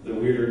the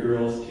weirder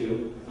girls,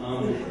 too.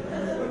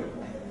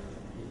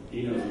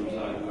 He knows what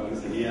I'm talking about.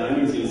 He's like, yeah, I know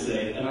what he's going to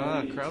say. And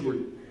I think crowd too. work.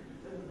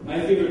 My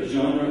favorite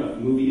genre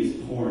of movie is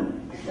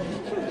porn.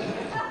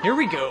 Here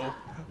we go.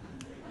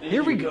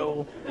 Here we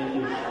go. Thank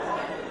you.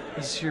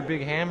 This is your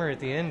big hammer at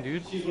the end,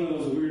 dude. She's one of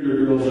those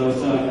weirder girls I was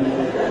talking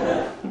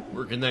about.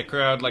 Working that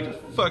crowd like a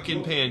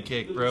fucking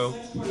pancake, bro.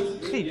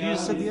 Hey, you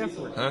just said the F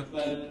word. Huh?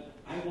 But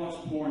I watch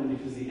porn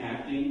because the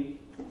acting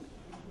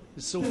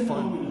It's so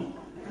fun.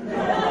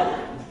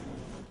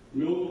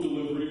 Milk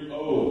delivery.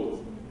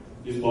 Oh,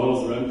 these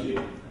bottles are empty.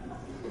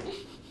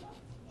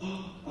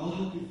 I'll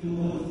help you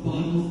fill out the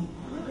bottles.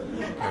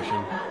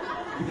 Impression.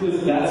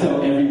 Because that's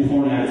how every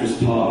porn actress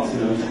talks, you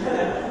know.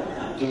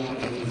 Doc,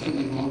 there's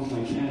something wrong with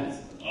my cats.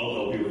 I'll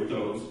help you with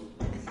those.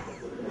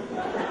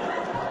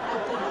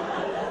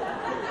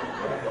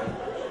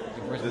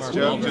 This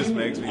joke just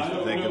makes me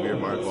think of your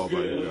Mark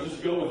Wahlberg Let's joke.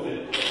 just go with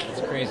it.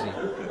 It's crazy.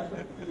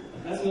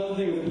 That's another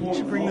thing with porn. You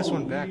should bring this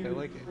one All back. I weird,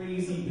 like it.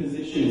 Crazy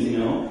positions, you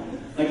know.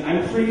 Like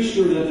I'm pretty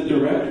sure that the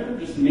director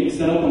just makes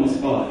that up on the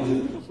spot.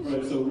 He's like,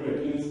 right, so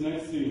Rick, in this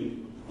next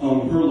scene, her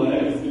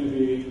leg is gonna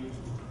be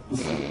on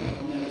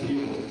that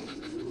table.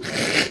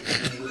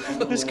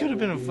 This could have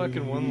been a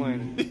fucking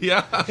one-liner.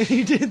 Yeah.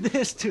 He did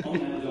this too.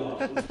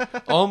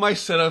 All my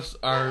setups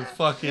are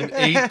fucking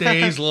 8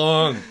 days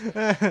long.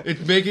 It's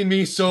making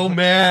me so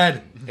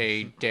mad.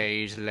 8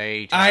 days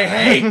later. I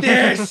hate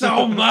this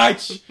so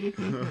much.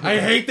 I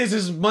hate this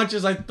as much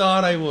as I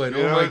thought I would.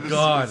 You Oh know, my this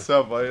god. is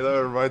so funny.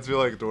 That reminds me of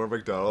like Norm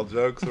Macdonald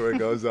jokes where it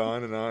goes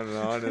on and on and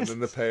on, and then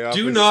the payoff.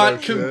 Do is not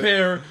so shit.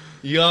 compare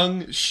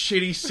young,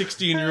 shitty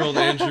 16-year-old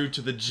Andrew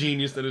to the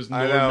genius that is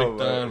I Norm know,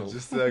 Macdonald. but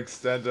just the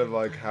extent of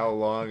like how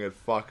long it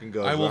fucking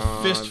goes on. I will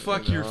fist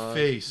fuck and your on.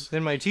 face.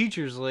 Then my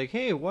teacher's like,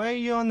 "Hey, why are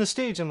you on the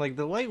stage?" I'm like,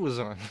 "The light was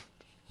on."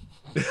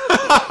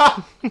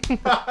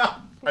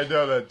 I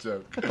know that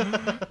joke.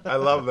 I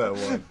love that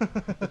one.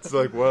 It's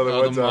like one of the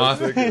ones the I was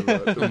moth, thinking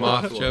about. the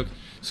moth one. joke.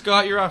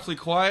 Scott, you're awfully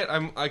quiet.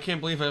 I can't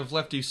believe I've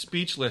left you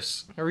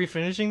speechless. Are we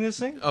finishing this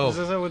thing? Oh. Is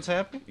that what's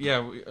happening? Yeah.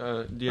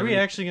 Are we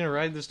actually going to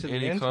ride this to the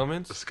any end?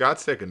 comments?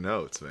 Scott's taking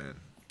notes, man.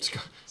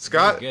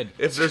 Scott, Good.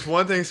 if there's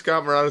one thing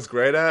Scott Morato's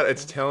great at,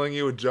 it's telling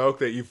you a joke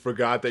that you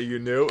forgot that you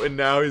knew, and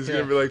now he's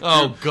going to be like,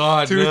 oh,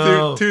 God,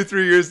 no.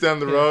 2-3 years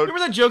down the road. Remember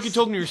that joke you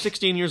told me you were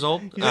 16 years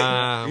old? You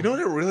know what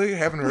I really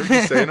haven't heard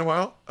you say in a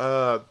while?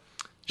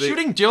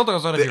 Shooting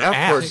dildos out of your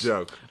F-word ass.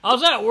 joke. I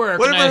was at work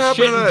Whatever and I was happened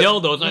to shitting that-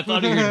 dildos and I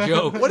thought of your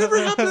joke.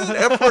 Whatever happened to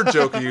that F-word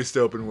joke you used to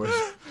open with?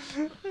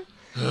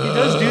 He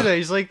does do that.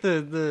 He's like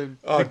the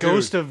dude.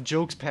 ghost of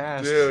jokes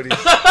past. Dude,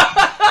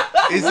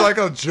 he's like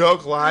a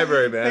joke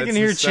library, man. I can It's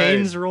hear insane.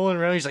 chains rolling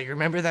around. He's like,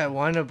 remember that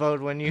one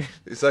about when you...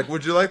 He's like,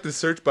 would you like to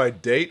search by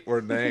date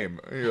or name?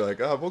 And you're like,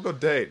 oh, we'll go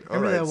date. All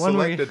Remember right, that one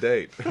where select a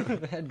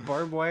date. had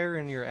barbed wire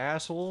in your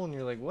asshole, and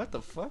you're like, what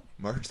the fuck?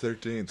 March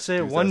 13th. Say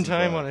it one 2005.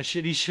 time on a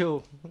shitty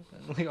show,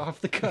 like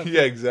off the cuff.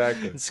 Yeah,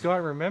 exactly. And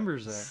Scott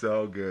remembers that.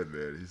 So good,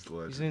 man. He's the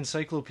legend. He's an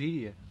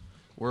encyclopedia.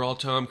 We're all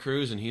Tom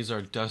Cruise, and he's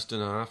our Dustin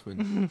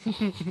Hoffman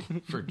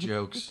for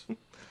jokes.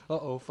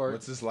 Uh-oh, fart.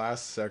 What's this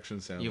last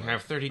section sound You like? have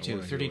I 32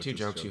 wanna hear what this jokes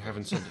joke you is.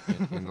 haven't said it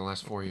yet in the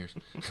last 4 years.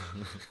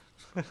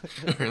 All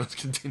right, let's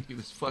continue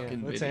this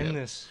fucking Let's video. end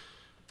this.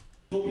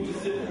 We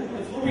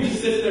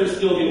just sit there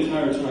still the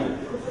entire time.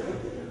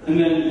 And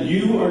then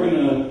you are going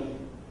to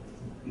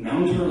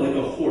mount her like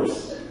a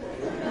horse.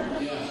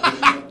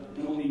 Yeah.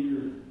 And only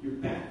you're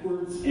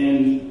backwards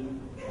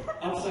and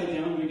upside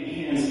down doing a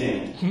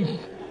handstand.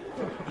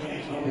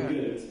 Yeah, probably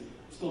good.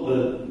 It's called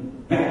the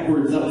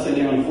backwards upside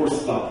down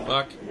horse spot.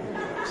 Fuck.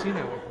 See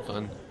that one.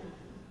 Fun.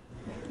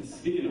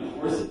 Speaking of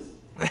horses.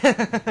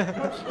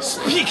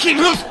 Speaking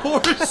of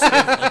horses.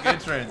 A good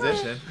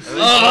transition.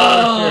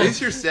 Oh, At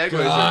least your segues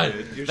God. are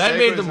good. Your That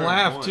made segues them are on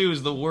laugh point. too.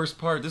 Is the worst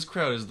part. This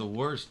crowd is the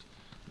worst.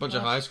 Bunch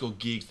of high school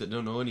geeks that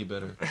don't know any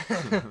better.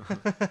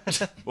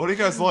 What do you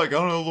guys like? I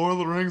don't know, Lord of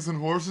the Rings and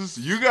horses?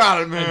 You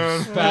got it,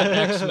 man. Fat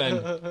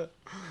X-Men.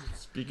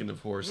 Speaking of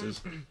horses.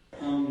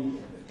 Who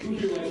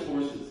here likes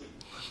horses?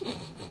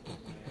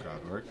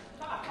 God, Mark.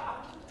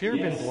 Have you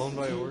ever been blown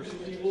by a horse?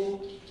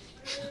 People,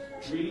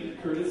 Reed,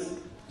 Curtis.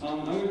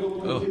 I'm going to go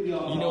completely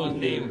off. You know his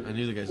name. I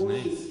knew the guy's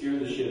Horses name. scare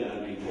the shit out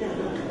of me.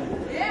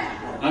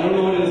 Yeah. I don't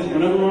know what it is.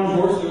 Whenever we're on a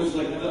horse, it was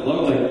like,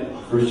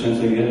 first chance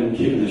I get, I'm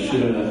kicking the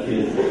shit out of that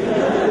kid.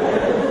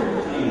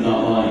 I'm not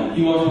lying.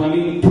 He walks behind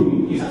me,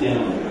 boom, he's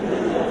down.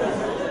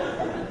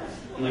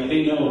 And like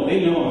they know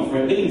I'm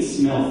afraid. They can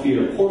smell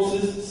fear.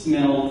 Horses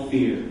smell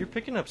fear. You're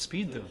picking up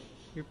speed, though.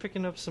 You're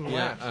picking up some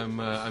Yeah, laps. I'm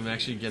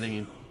actually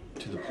getting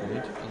to the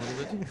point a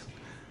little bit.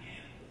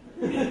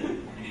 No,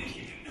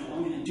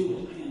 I'm gonna do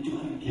it.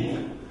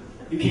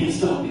 You can't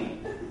stop me.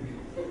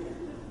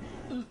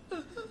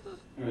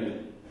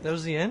 Alright. That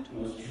was the end?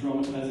 Most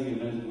traumatizing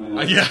event in my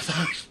life. Yeah.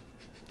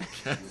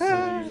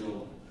 7 years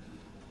old.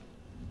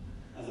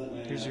 I was at my,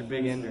 Here's your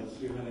big ender.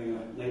 We were having a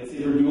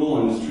lightsaber duel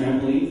on this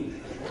trampoline.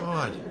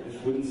 God.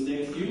 There's wooden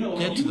stakes. You know,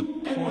 Get to the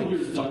everyone point,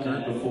 here's done fucker.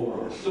 that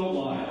before. Don't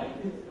lie.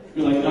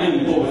 You're like, I'm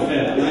Boba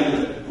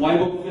Fett. Why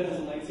Boba Fett has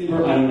a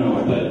lightsaber? I don't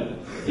know,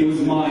 but it was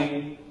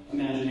my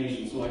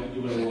imagination, so I could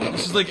do what I wanted.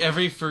 This is like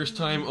every first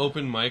time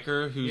open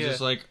micer who's Yeah. just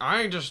like,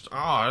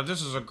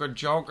 this is a good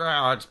joke.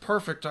 It's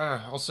perfect.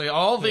 I'll say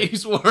all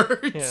these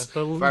words. Yeah,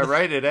 If I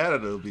write it out,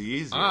 it'll be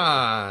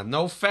easier.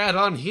 No fat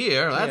on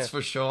here, that's Yeah.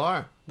 for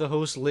sure. the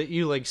host lit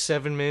you like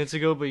 7 minutes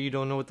ago, but you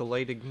don't know what the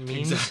light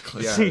means.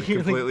 Exactly. Yeah, So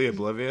you're completely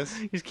oblivious.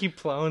 You just keep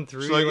plowing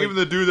through. It's like, you're even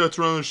the dude that's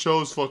running the show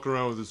is fucking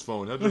around with his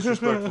phone. How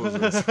disrespectful is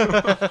this?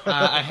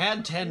 I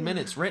had 10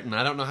 minutes written.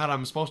 I don't know how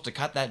I'm supposed to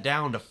cut that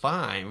down to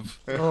 5.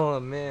 Oh,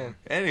 man.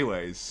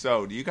 Anyways,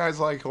 so do you guys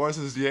like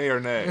horses, yay or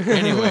nay?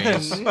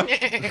 Anyways.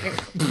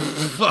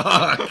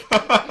 Fuck.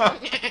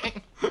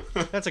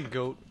 That's a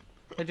goat.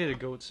 I did a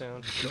goat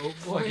sound. Goat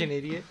boy. Fucking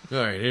idiot. All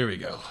right, here we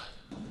go.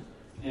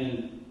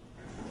 And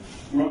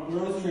we're on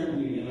this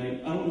trampoline,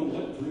 and I don't know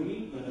what drew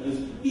me, but I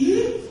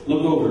just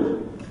look over,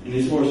 and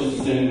this horse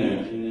is standing there,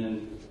 and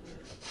then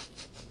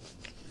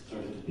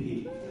started to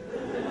pee.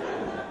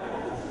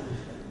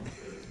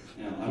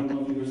 Now, I don't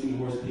know if you've ever seen a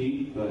horse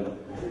pee, but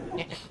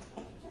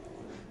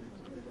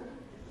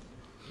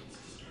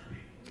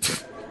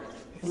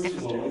first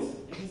of all,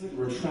 it has like a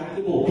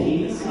retractable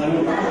penis. I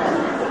don't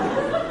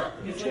know.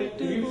 It's like,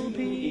 have you ever seen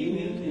the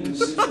alien in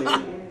this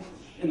like,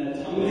 in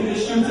that tongue thing that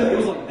shoots out? It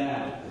was like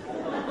that.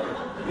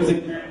 It was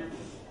like,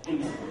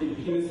 and the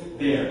penis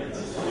there.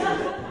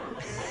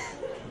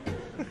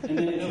 And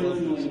then it turns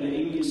into like the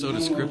alien So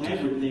descriptive.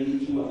 hybrid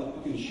thing to a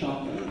fucking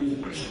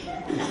shotgun.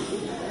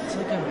 It's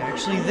like I'm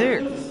actually there.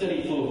 It was a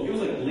steady flow. It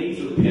was like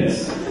laser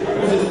piss. It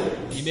was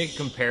just Do you make a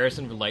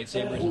comparison for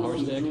lightsabers and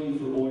horse dick?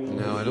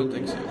 No, I don't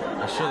think so.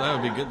 Sure, that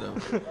would be good, thow.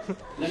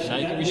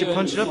 You should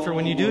punch it up for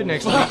when you do it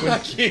next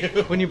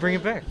week. When you bring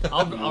it back.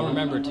 I'll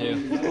remember to.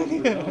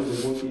 I'm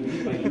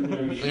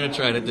going to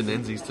try it at the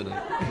Denzi's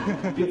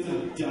tonight. Bits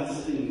of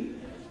dust and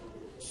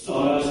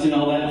sawdust and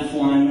all that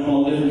flying in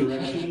all different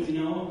directions,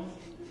 you know?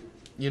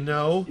 You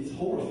know? It's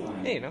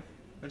horrifying. Hey, you know.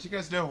 Don't you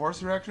guys know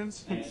horse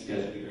erections? Thanks, guys.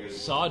 It'd be great.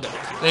 Sawdust.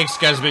 Thanks,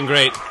 guys. It's been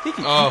great. Thank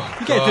you. Oh,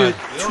 You God.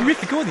 got the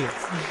terrific audience.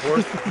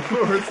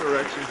 Horse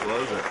erections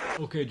loves it.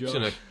 Okay, I'm Joe. just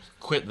gonna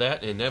quit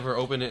that and never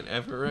open it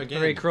ever again.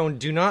 All right, Crone,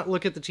 do not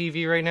look at the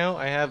TV right now.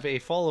 I have a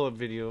follow-up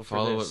video for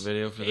Follow-up this.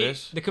 video for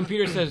this? The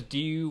computer says, "Do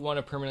you want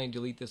to permanently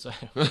delete this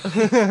item?"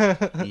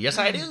 Yes,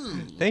 I do.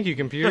 Thank you,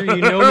 computer.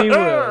 You know me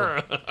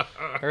well.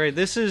 All right,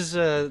 this is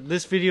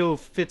this video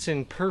fits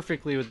in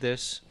perfectly with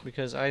this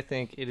because I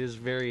think it is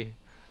very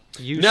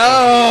useful.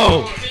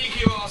 No! Oh,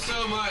 thank you all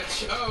so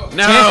much. Oh,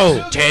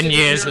 No! 10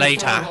 years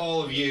later.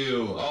 All of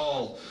you.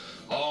 All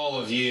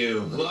of you.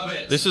 Love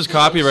it. This is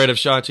copyright of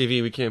Shaw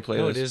TV. We can't play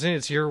No, this. it isn't.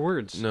 It's your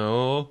words.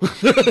 No.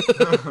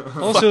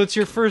 Also, it's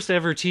your first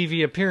ever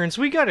TV appearance.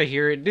 We gotta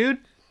hear it, dude.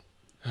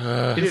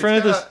 In front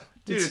of this.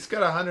 Dude, it's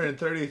got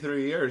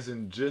 133 years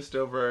in just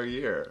over a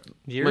year.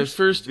 Years? My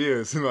first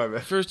Views, my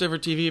bad. first ever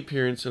TV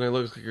appearance, and I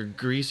look like a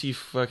greasy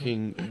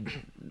fucking.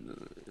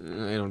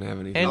 I don't have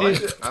anything.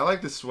 And I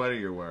like the sweater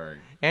you're wearing.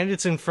 And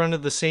it's in front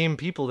of the same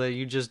people that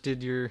you just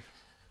did your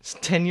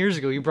 10 years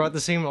ago. You brought the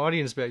same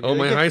audience back. Oh, You're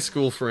my like, high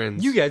school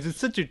friends. You guys, it's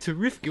such a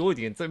terrific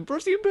audience. I'm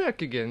bringing you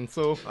back again.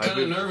 So I'm kind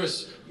of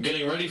nervous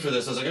getting ready for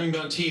this. I was like, I'm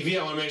going to be on TV.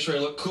 I want to make sure I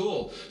look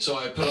cool. So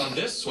I put on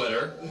this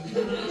sweater.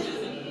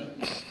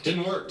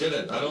 Didn't work, did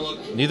it? I don't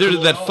look. Neither cool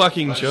did that at all.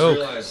 fucking I just joke.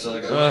 realized,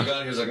 like, when I got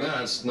here, he was like,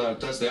 nah, it's not.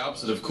 That's the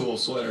opposite of cool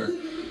sweater.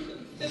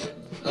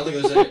 I don't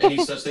think there's any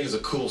such thing as a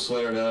cool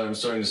sweater now. I'm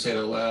starting to say it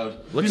out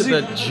loud. Look at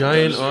that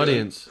giant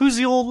audience. Who's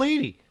the old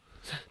lady?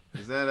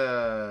 Is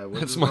that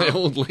That's my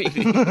old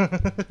lady.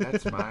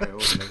 That's my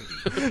old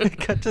lady.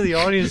 Cut to the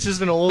audience,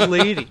 just an old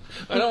lady.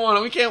 I don't want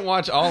to. We can't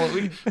watch all of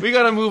it. We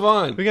got to move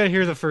on. We gotta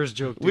hear the first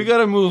joke. Dude. We got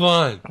to move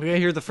on. We gotta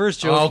hear the first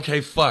joke. Oh,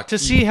 okay, fuck. To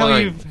see how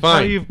Fine,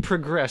 fine. you've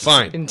progressed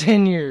Fine. in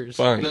 10 years.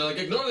 Fine. No, like,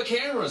 ignore the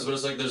cameras, but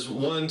it's like there's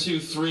 1, 2,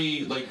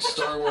 3, like,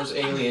 Star Wars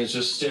aliens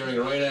just staring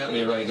right at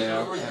me right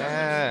now.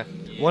 Ah,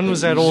 one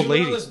was that old Zoom in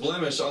lady. on this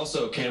blemish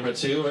also, camera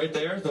 2, right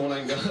there, the one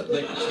I got.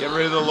 Like, Get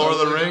rid of the Lord of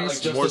the like, Rings,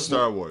 just more this-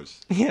 Star Wars.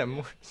 Yeah,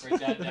 more. Write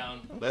that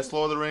down. Less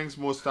Lord of the Rings,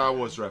 more Star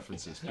Wars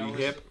references. Be Star Wars.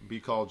 hip, be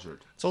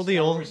cultured. It's all the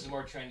Star old. Wars is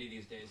more trendy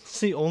these days. It's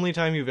the only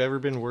time you've ever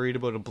been worried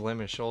about a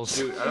blemish.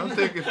 Also, Dude, I don't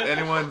think if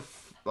anyone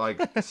like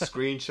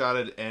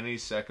screenshotted any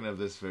second of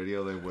this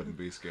video, they wouldn't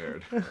be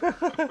scared.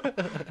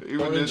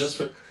 Even this.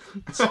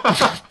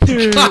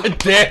 Dude. God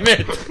damn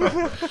it!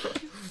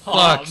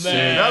 Oh, Fuck,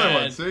 man. Another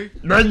one, see?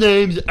 My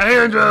name's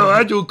Andrew.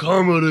 I do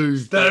comedy.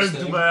 Stare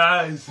into my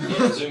eyes.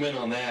 Yeah, zoom in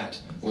on that.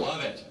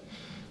 Love it.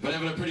 Been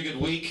having a pretty good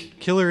week.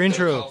 Killer Got a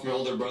intro. call from my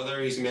older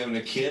brother. He's gonna be having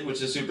a kid,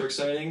 which is super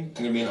exciting.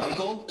 I'm gonna be an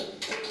uncle.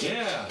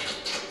 Yeah.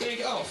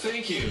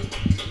 Thank you.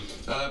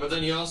 But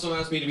then he also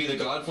asked me to be the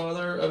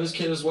godfather of his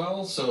kid as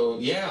well. So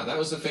yeah, that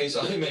was the face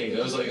I made.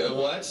 I was like,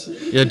 what?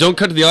 Yeah, don't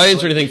cut to the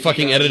audience or anything,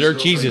 fucking editor.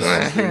 Jesus.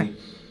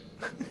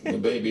 The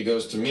baby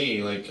goes to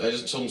me. Like, I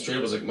just told him straight up,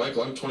 I was like,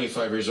 Michael, I'm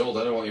 25 years old.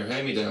 I don't want your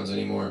hand-me-downs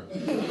anymore.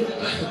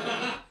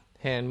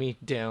 Hand me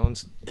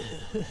downs.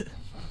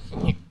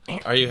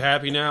 Are you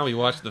happy now? We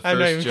watched the I'm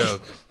not first even-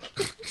 joke.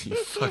 You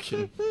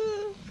fucking...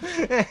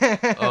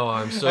 Oh,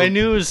 I'm so... I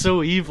knew it was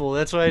so evil.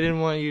 That's why I didn't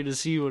want you to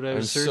see what I I'm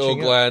was so searching.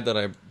 glad that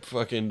I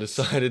fucking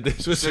decided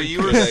this was So a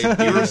you were good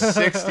idea. you were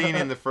 16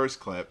 in the first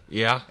clip.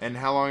 Yeah. And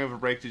how long of a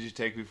break did you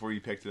take before you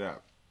picked it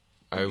up?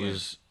 I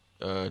was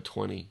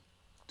 20.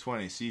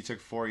 20. So you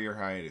took 4-year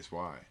hiatus.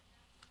 Why?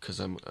 Because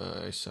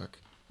I suck.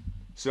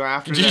 So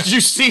after Did that, you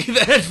see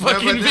that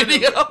fucking but then-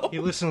 video?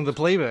 You listen to the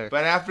playback.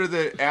 But after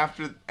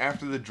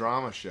the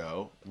drama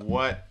show,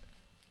 what?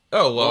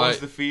 Oh, well, what was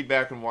the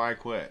feedback and why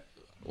quit?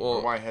 Well,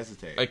 or why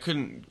hesitate? I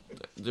couldn't.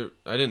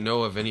 I didn't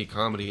know of any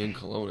comedy in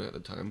Kelowna at the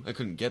time. I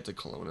couldn't get to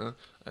Kelowna.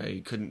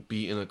 I couldn't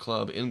be in a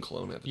club in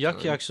Kelowna at the Yuck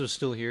time. Yucks was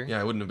still here. Yeah,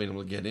 I wouldn't have been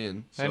able to get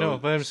in. I know,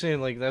 but I'm saying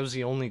like that was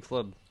the only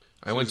club.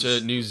 I went to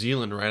New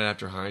Zealand right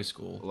after high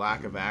school.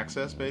 Lack of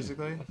access,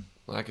 basically.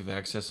 Lack of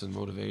access and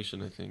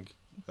motivation, I think.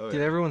 Oh, yeah.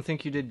 Did everyone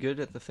think you did good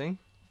at the thing?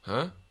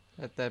 Huh?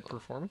 At that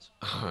performance?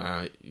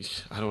 I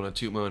don't want to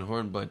toot my own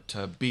horn, but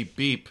beep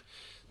beep.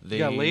 They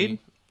You got laid?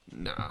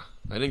 Nah,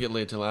 I didn't get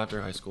laid till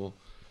after high school,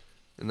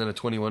 and then a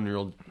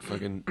 21-year-old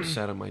fucking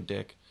sat on my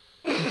dick.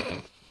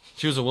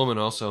 She was a woman,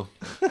 also.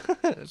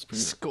 That's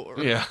pretty score.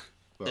 Yeah.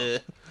 Well,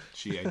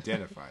 she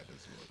identified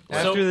as a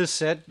After So- this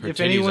set, Her if titties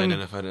anyone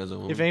identified as a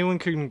woman. if anyone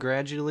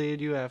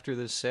congratulated you after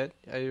this set,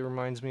 it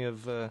reminds me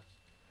of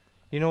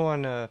you know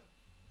on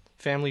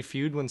Family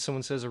Feud when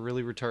someone says a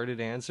really retarded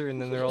answer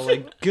and then they're all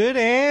like, "Good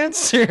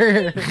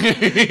answer,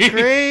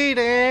 great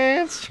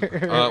answer."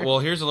 Well,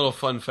 here's a little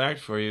fun fact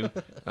for you.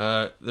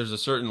 There's a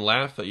certain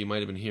laugh that you might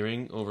have been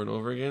hearing over and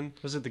over again.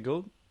 Was it the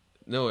goat?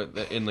 No,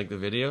 in like the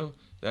video,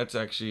 that's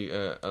actually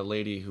a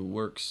lady who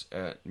works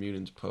at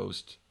Munan's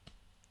Post.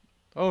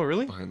 Oh,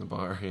 really? Behind the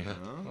bar, yeah.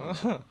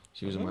 Oh.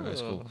 She was in my high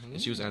school, and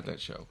she was at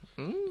that show.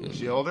 Is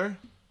she older?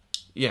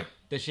 Yeah.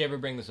 Does she ever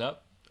bring this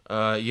up?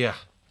 Yeah.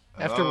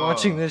 After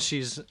watching this,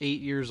 she's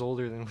 8 years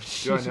older than what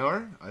she Do I is. know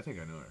her? I think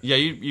I know her. Yeah,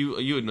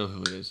 you would know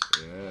who it is.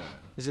 Yeah.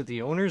 Is it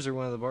the owners or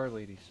one of the bar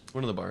ladies?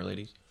 One of the bar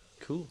ladies.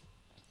 Cool.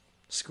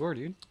 Score,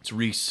 dude. It's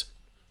Reese.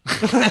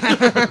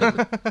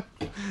 That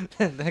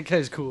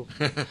guy's cool.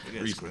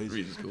 Reese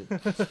is cool.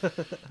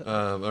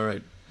 All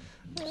right.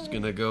 Just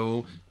going to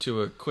go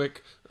to a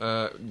quick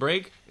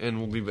break, and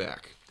we'll be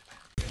back.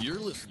 You're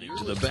listening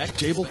to the Back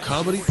Table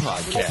Comedy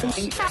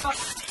Podcast.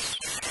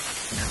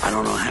 I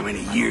don't know how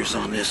many years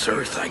on this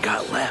earth I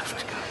got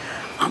left.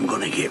 I'm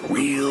gonna get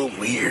real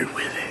weird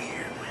with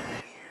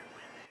it.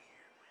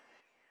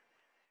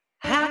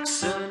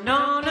 Hacks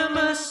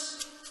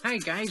Anonymous. Hi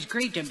guys,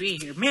 great to be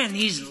here. Man,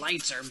 these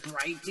lights are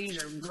bright.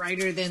 These are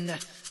brighter than the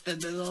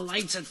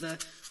lights that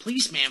the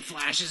policeman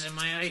flashes in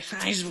my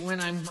eyes when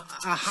I'm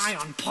high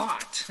on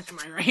pot. Am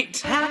I right?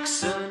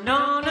 Hacks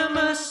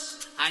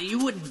Anonymous.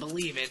 You wouldn't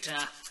believe it.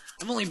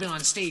 I've only been on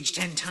stage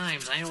 10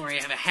 times. I already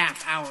have a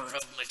half hour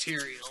of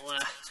material.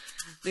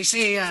 They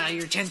say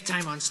your 10th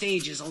time on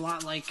stage is a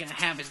lot like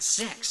having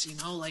sex, you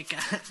know? Like,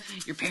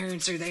 your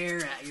parents are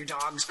there, your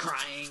dog's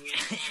crying.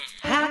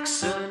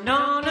 Hacks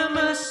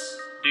Anonymous.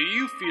 Do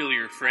you feel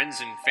your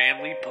friends and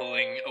family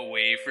pulling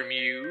away from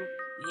you?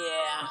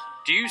 Yeah.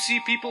 Do you see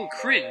people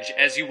cringe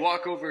as you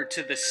walk over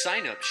to the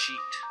sign-up sheet?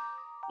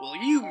 Well,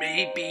 you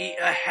may be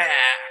a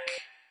hack.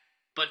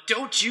 But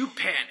don't you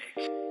panic.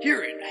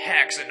 Here at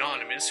Hacks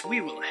Anonymous, we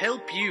will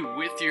help you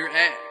with your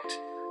act.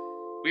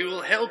 We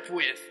will help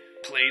with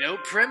played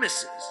out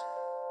premises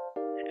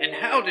and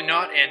how to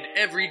not end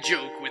every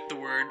joke with the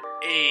word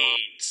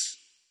AIDS.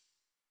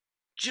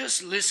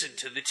 Just listen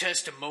to the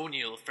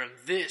testimonial from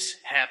this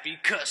happy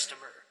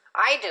customer.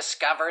 I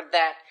discovered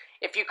that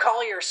if you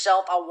call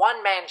yourself a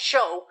one-man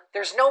show,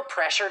 there's no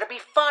pressure to be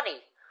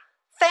funny.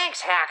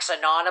 Thanks, Hacks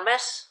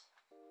Anonymous.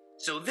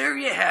 So there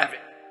you have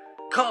it.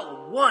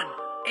 Call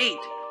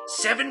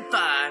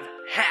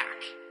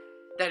 1-875-HACK.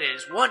 That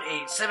is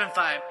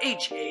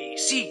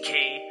 1-875-HACK,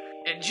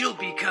 and you'll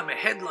become a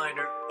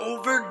headliner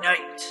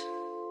overnight.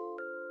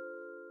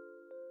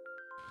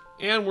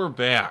 And we're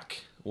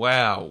back.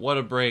 Wow, what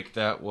a break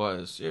that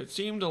was. It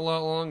seemed a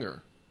lot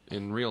longer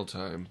in real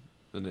time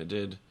than it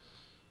did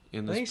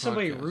in this I think podcast.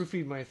 somebody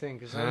roofied my thing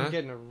because Huh? I'm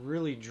getting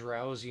really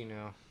drowsy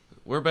now.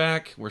 We're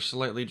back. We're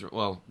slightly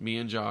well, me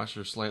and Josh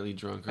are slightly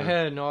drunker. I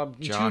had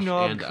Josh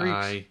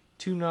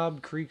two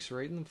knob creaks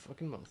right in the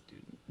fucking mouth,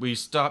 dude. We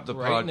stopped the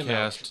Right in the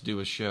mouth. podcast to do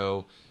a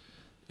show,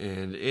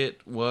 and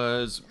it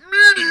was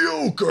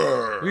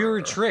mediocre. We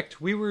were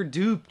tricked. We were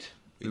duped.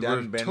 We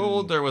were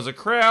told there was a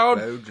crowd.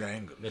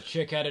 The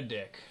chick had a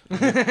dick.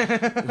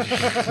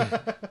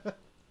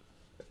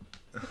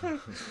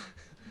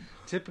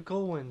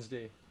 Typical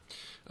Wednesday.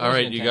 All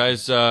right, you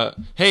guys.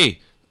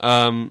 Hey,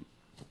 do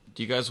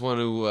you guys want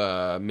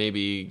to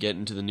maybe get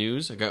into the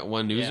news? I got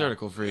one news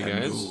article for you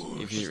guys,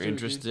 if you're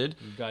interested.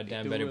 You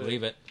goddamn better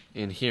believe it.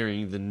 In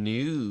hearing the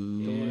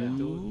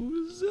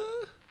news.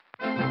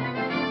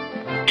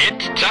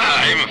 It's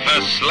time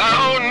for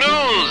Slow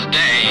News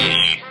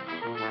Day.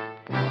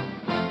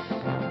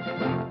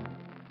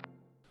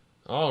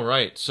 All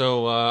right,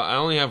 so I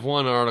only have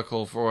one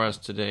article for us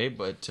today,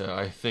 but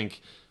I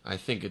think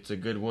it's a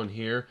good one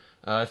here.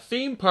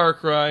 Theme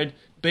park ride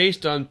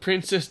based on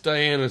Princess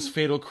Diana's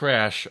fatal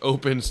crash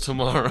opens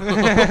tomorrow.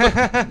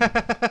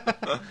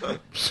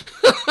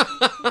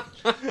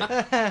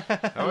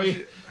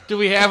 Do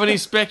we have any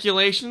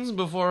speculations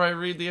before I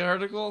read the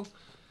article?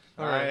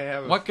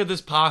 What could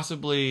this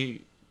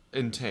possibly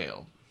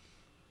entail?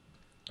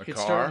 A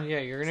car?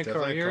 You're in a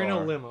car. You're in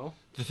a limo.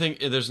 The thing,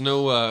 there's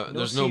no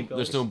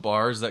seatbelts.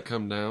 bars that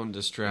come down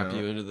to strap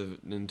you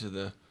into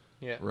the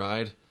Yeah.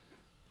 ride.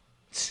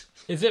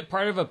 Is it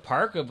part of a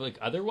park of like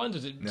other ones? Or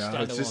is it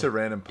No, it's just a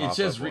random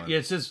pop-up one.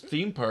 It says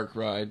theme park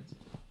ride,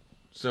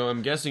 so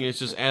I'm guessing it's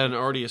just at an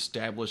already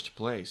established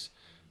place.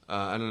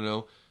 I don't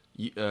know,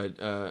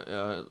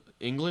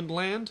 England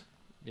Land.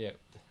 Yeah,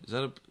 is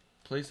that a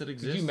place that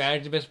exists? Could you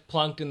imagine if it's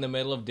plunked in the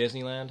middle of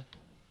Disneyland?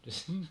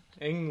 Just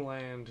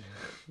England.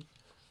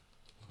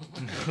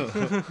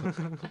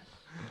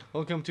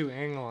 Welcome to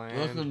England.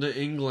 Welcome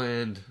to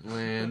England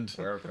land.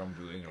 Welcome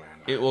to England.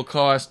 It will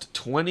cost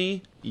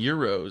 €20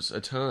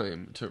 a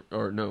time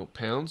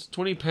pounds?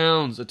 20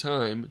 pounds a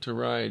time to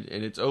ride,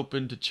 and it's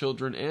open to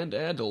children and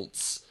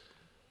adults.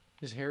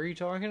 Is Harry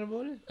talking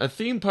about it? A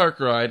theme park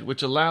ride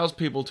which allows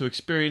people to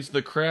experience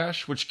the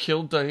crash which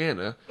killed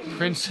Diana,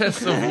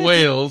 Princess of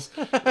Wales,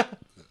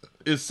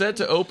 is set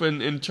to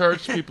open and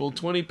charge people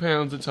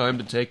 £20 a time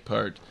to take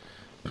part.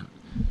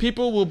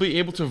 People will be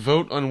able to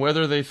vote on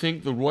whether they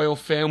think the royal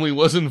family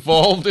was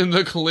involved in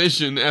the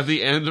collision at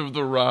the end of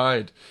the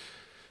ride.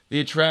 The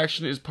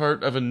attraction is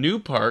part of a new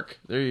park,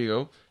 there you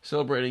go,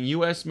 celebrating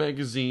U.S.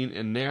 Magazine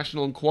and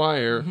National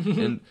Enquirer,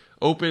 and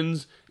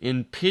opens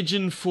in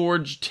Pigeon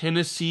Forge,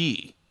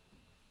 Tennessee.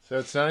 So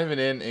it's not even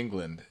in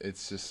England.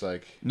 It's just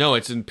like... No,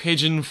 it's in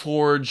Pigeon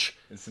Forge,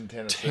 it's in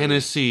Tennessee.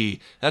 Tennessee.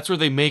 That's where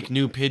they make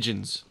new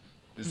pigeons.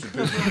 It's the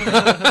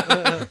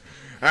pigeon.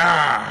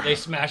 They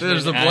smash.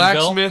 There's a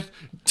blacksmith.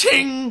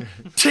 Ting!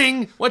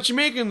 Ting! What you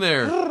making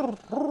there?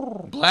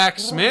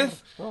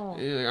 Blacksmith? Oh,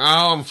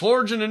 I'm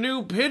forging a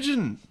new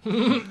pigeon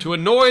to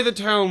annoy the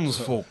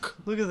townsfolk.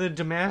 Look at the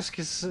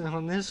Damascus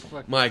on this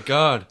fucking... My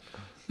God.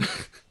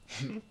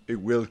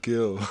 It will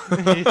kill.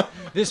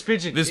 This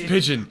pigeon. This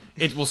pigeon,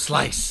 it will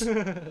slice.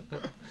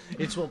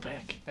 It's will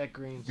back at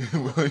Greens.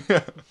 Well,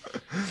 yeah.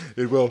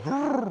 It will.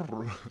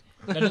 Now,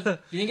 do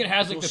you think it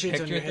has like Little the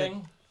shades on picture your head.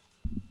 thing?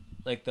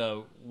 Like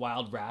the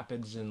Wild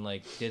Rapids in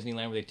like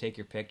Disneyland where they take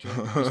your picture?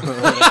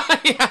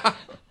 Yeah.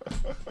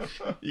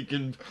 You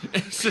can.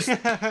 It's just.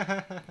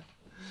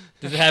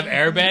 Does it have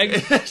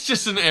airbags? It's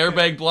just an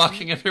airbag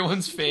blocking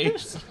everyone's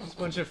face. There's a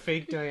bunch of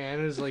fake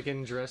Dianas like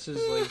in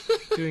dresses, like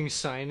doing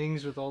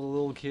signings with all the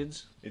little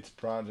kids. It's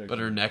project. But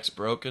her neck's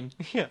broken.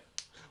 Yeah.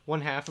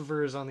 One half of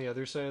her is on the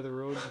other side of the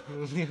road.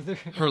 And the other.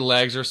 Her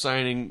legs are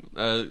signing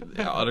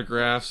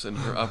autographs, and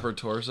her upper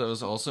torso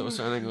is also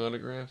signing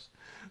autographs.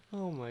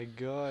 Oh my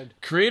god.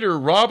 Creator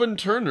Robin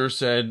Turner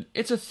said,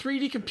 "It's a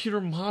 3D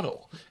computer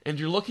model, and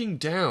you're looking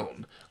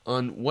down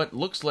on what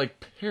looks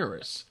like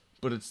Paris,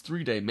 but it's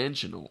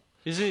three-dimensional."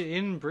 Is it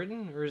in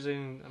Britain or is it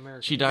in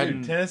America? She died Dude,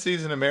 in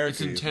Tennessee's in America.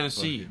 It's in you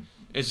Tennessee. fucking-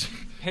 It's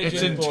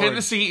Pigeon in Forge.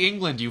 Tennessee,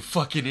 England. You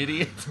fucking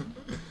idiot.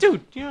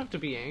 Dude, you don't have to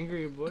be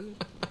angry about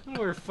it. I know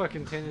where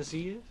fucking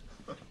Tennessee is.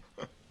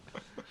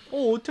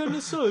 Oh,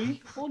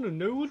 Tennessee. I don't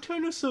know what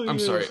Tennessee I'm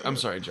is. sorry. I'm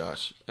sorry,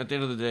 Josh. At the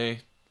end of the day,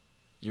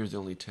 you're the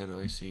only 10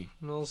 I see.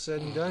 And all said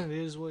and done, it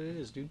is what it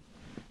is, dude.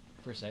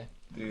 Per se.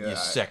 You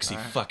sexy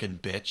fucking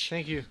bitch.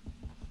 Thank you.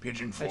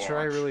 Pigeon I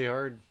try really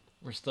hard.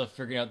 We're still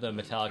figuring out the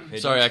metallic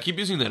pigeon. Sorry, I keep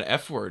using that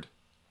F word.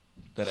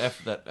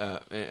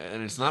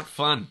 And it's not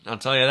fun. I'll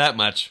tell you that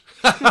much.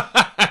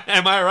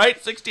 Am I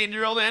right,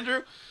 16-year-old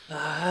Andrew?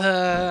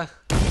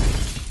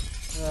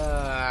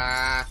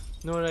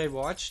 Know what I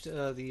watched?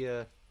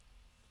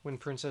 When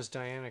Princess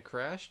Diana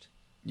crashed.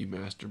 You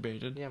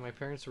masturbated? Yeah, my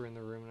parents were in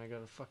the room and I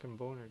got a fucking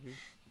boner, dude.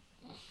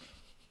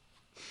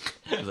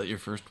 Is that your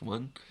first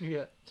one?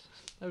 Yeah,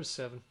 I was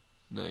 7.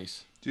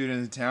 Nice. Dude,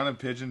 in the town of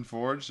Pigeon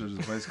Forge, there's a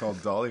place called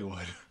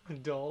Dollywood.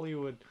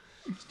 Dollywood.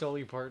 It's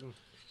Dolly Parton.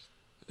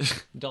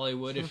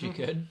 Dollywood, if you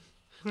could.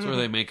 That's where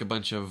they make a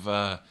bunch of...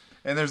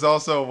 And there's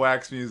also a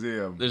wax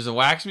museum. There's a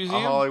wax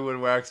museum? A Hollywood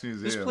wax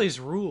museum. This place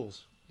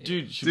rules.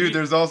 Dude,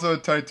 there's also a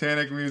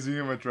Titanic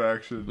museum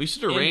attraction. We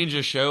should arrange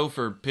a show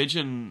for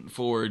Pigeon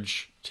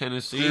Forge,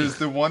 Tennessee. There's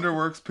the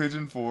Wonderworks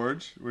Pigeon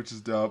Forge, which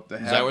is dope. The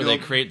Is that where they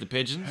create the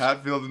pigeons?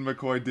 Hatfield and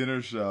McCoy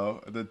dinner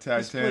show. The This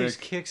place Titanic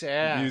kicks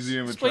ass.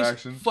 museum This place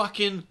attraction.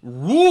 fucking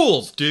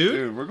rules, dude.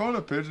 Dude, we're going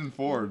to Pigeon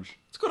Forge.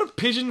 Let's go to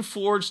Pigeon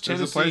Forge, Tennessee.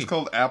 There's a place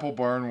called Apple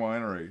Barn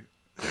Winery.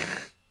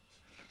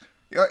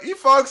 Yeah, you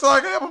folks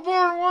like Apple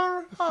Barn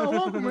Winery? Oh,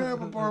 welcome to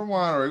Apple Barn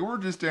Winery. We're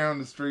just down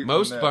the street.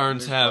 Most from that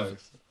barns big have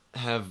place.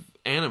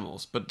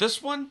 animals, but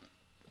this one,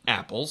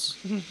 apples.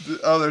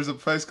 Oh, there's a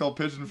place called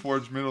Pigeon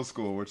Forge Middle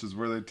School, which is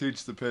where they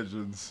teach the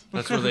pigeons.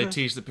 That's where they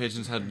teach the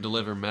pigeons how to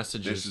deliver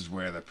messages. This is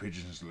where the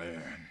pigeons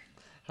learn.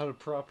 How to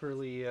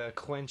properly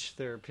quench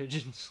their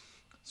pigeons.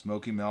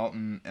 Smoky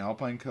Mountain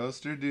Alpine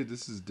Coaster? Dude,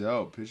 this is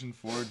dope. Pigeon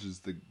Forge is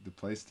the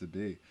place to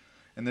be.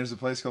 And there's a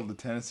place called the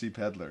Tennessee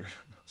Peddler.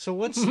 So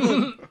what's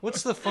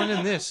the fun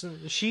in this?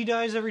 She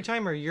dies every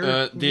time, or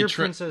you're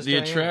Princess The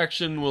Diana?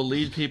 attraction will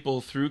lead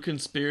people through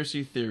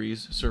conspiracy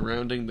theories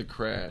surrounding the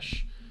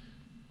crash.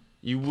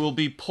 You will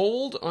be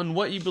polled on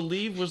what you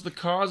believe was the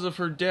cause of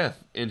her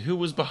death and who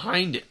was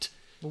behind it.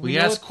 We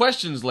ask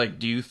questions like,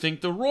 do you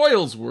think the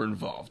royals were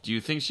involved? Do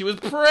you think she was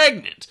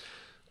pregnant?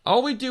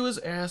 All we do is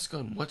ask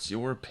on what's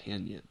your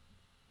opinion.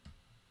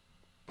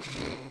 Do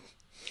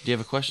you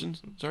have a question?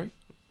 Sorry?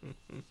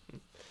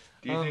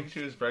 Do you think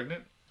she was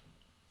pregnant?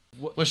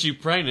 Was she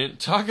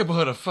pregnant? Talk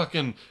about a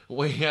fucking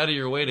way out of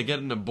your way to get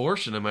an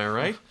abortion, am I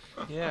right?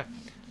 Yeah.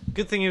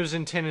 Good thing it was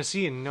in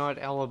Tennessee and not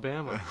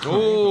Alabama.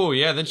 Oh,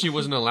 yeah, then she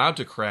wasn't allowed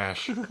to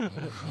crash. You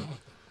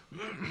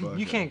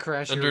can't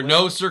crash Under your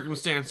no leg.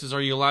 circumstances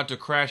are you allowed to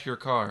crash your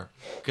car.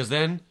 Because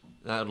then,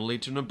 that'll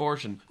lead to an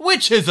abortion.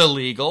 Which is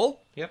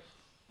illegal! Yep.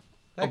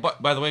 Oh,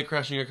 by the way,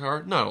 crashing a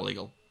car, not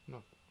illegal.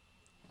 No.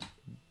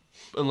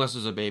 Unless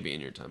there's a baby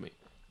in your tummy.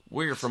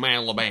 We're from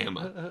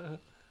Alabama.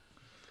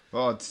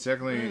 Well, it's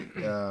technically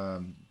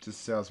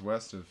just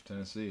southwest of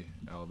Tennessee,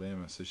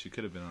 Alabama, so she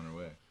could have been on her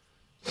way.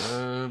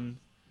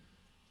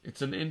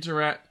 It's an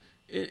interactive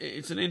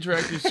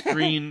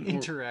screen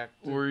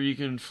where you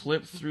can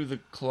flip through the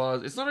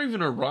claws. It's not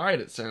even a ride,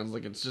 it sounds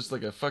like. It's just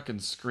like a fucking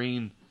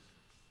screen.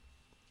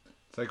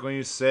 It's like when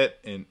you sit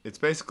in... It's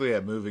basically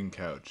a moving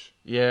couch.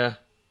 Yeah.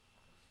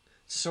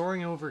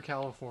 Soaring over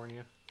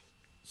California.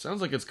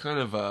 Sounds like it's kind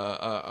of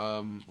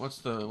a what's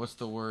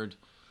the word?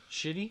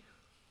 Shitty?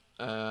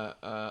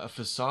 A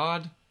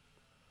facade?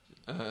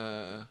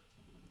 A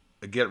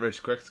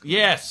get-rich-quick scheme.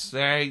 Yes,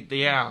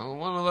 yeah,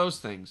 one of those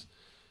things.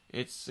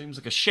 It seems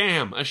like a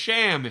sham,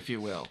 if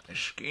you will. A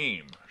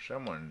scheme.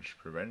 Someone's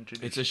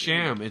prevented. It's a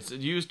sham. It's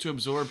used to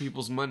absorb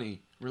people's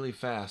money really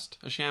fast.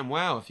 A sham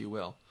wow, if you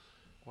will.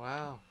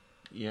 Wow.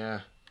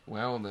 Yeah,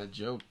 wow on that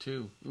joke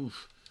too.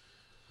 Oof.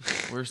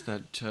 Where's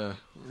that? Let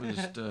me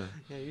just.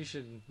 Yeah, you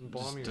should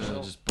bomb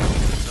yourself. Just bomb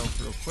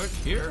myself real quick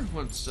here.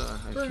 Once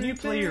Can you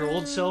play your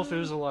old self? It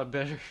was a lot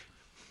better.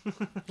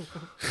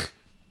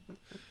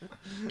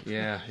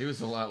 Yeah, he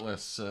was a lot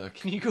less.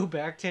 Can you go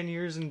back 10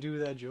 years and do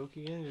that joke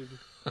again?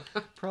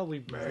 It'd probably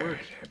work.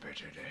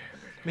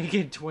 Make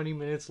it 20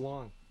 minutes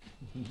long.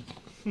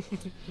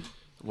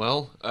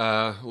 Well,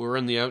 we're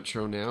in the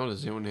outro now.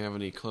 Does anyone have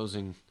any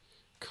closing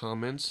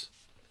comments?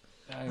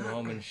 I go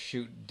home and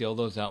shoot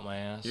dildos out my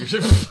ass.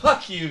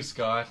 Fuck you,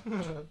 Scott.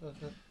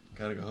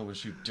 Gotta go home and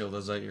shoot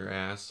dildos out your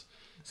ass.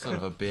 Son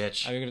of a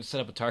bitch. I'm gonna set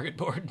up a target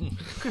board.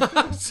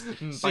 see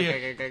if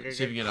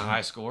you can get a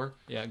high score.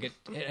 Yeah,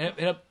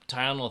 hit up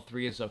Tylenol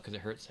 3 and stuff because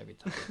it hurts every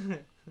time.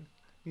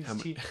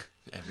 Every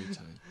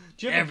time.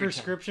 Do you have a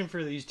prescription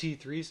for these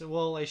T3s?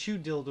 Well, I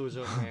shoot dildos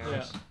out my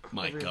ass. Yeah.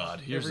 My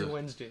God, here's every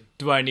Wednesday.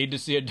 Do I need to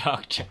see a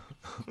doctor?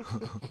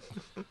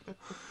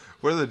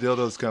 Where do the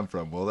dildos come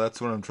from? Well,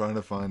 that's what I'm trying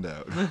to find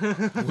out.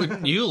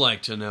 Wouldn't you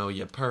like to know,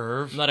 you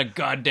perv? I'm not a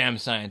goddamn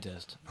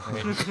scientist.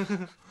 Right?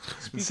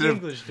 Speak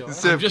English, dog.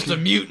 I'm just a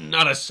mutant,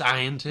 not a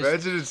scientist.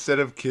 Imagine instead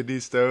of kidney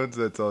stones,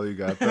 that's all you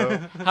got, though.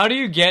 How do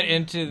you get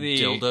into the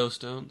dildo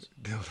stones?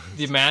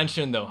 The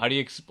mansion, though. How do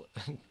you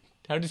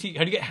How do you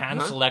get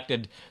hand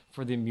selected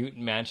for the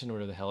mutant mansion, or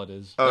whatever the hell it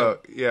is? Oh,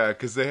 yeah,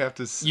 because they have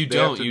to. You they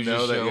don't. Have to You know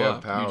just that show you have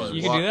up. power.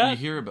 You can do that? You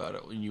hear about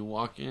it when you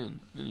walk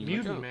in. And you're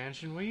Mutant like, oh.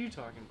 Mansion? What are you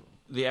talking about?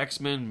 The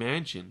X-Men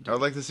mansion. I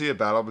would like to see a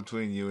battle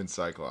between you and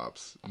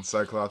Cyclops. And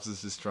Cyclops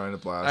is just trying to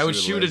blast. I would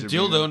you shoot a with laser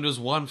dildo beam. into his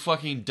one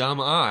fucking dumb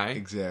eye.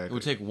 Exactly. It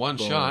would take one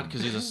Boom. shot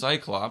because he's a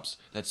Cyclops.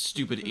 That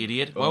stupid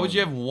idiot. Why would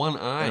you have one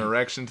eye? An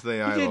erection to the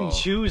He eyeball. didn't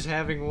choose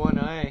having one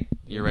eye.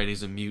 You're right,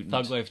 he's a mutant.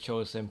 Thug Life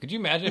chose him. Could you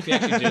imagine if he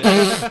actually did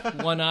it?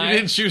 One eye? He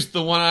didn't choose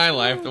the one eye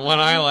life. The one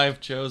eye life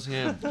chose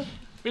him.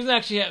 He doesn't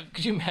actually have...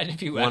 Could you imagine if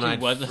he actually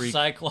was a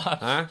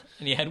Cyclops? Huh?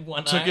 And he had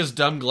one eye? Took his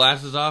dumb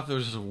glasses off. There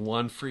was just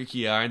one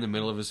freaky eye in the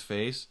middle of his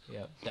face.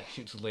 Yeah, that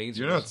shoots lasers.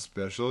 You're not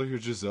special. You're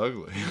just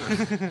ugly.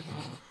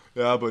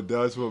 Yeah, but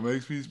that's what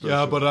makes me special.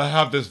 Yeah, but I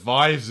have this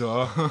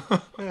visor.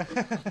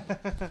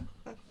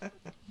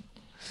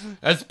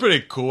 That's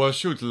pretty cool. I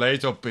shoot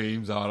laser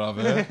beams out of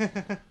it.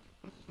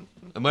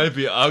 It might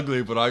be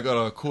ugly, but I got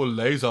a cool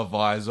laser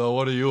visor.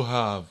 What do you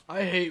have?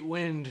 I hate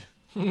wind.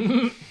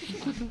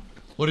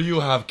 What do you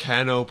have,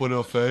 can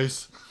opener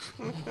face?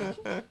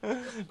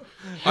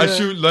 I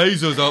shoot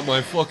lasers out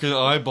my fucking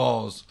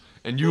eyeballs,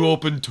 and you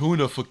open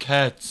tuna for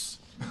cats.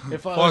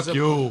 Fuck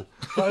you.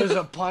 If I was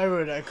a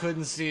pirate, I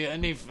couldn't see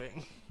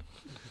anything.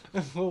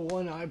 For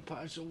one eye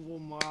patch over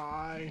my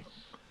eye.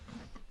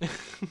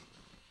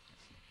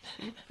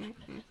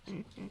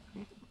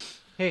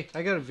 Hey,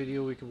 I got a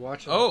video we could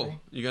watch. Oh,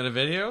 you got a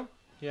video?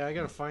 Yeah, I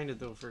gotta find it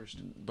though first.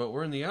 But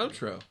we're in the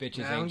outro.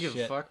 Bitches I don't ain't give a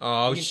shit. fuck.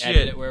 Oh, You can edit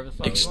shit. it wherever the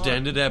fuck you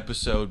Extended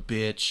episode,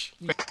 bitch.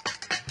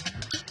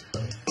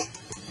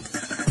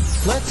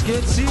 Let's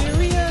get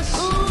serious.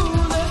 Ooh,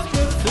 let's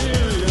get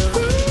serious.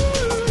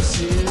 Ooh,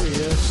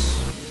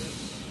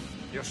 serious.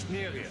 You're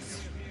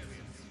serious.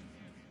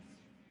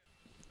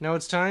 Now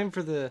it's time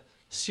for the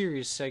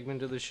serious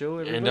segment of the show.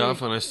 End Everybody.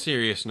 off on a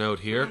serious note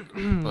here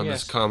on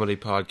Yes. this comedy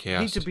podcast.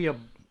 I hate to be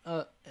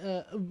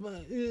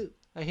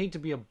I hate to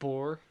be a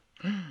bore.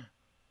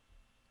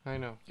 I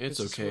know. It's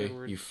a okay, swear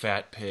word. you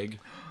fat pig.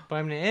 But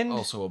I'm gonna end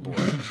Also a bore.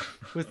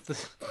 with the.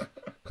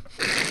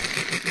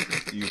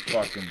 You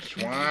fucking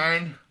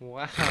swine.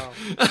 Wow.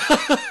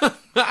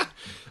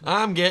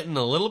 I'm getting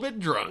a little bit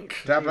drunk.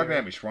 Stop looking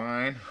at me,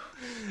 swine.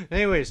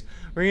 Anyways,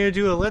 we're gonna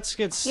do a let's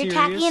get You're serious.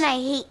 tacky and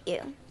I hate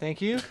you.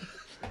 Thank you.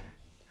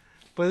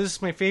 But this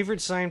is my favorite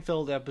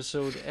Seinfeld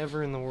episode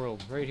ever in the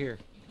world, right here.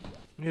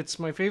 It's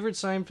my favorite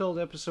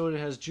Seinfeld episode. It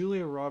has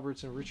Julia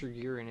Roberts and Richard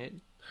Gere in it.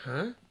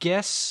 Huh?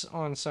 Guests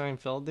on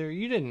Seinfeld. There,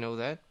 you didn't know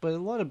that, but a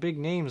lot of big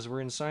names were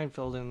in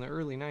Seinfeld in the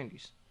early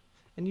 '90s,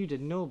 and you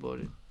didn't know about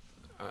it.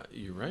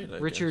 You're right. I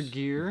Richard guess.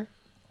 Gere,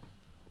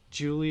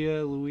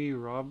 Julia Louis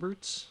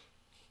Roberts.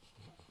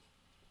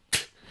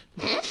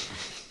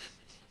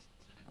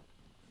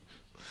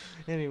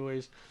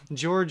 Anyways,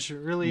 George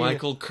really.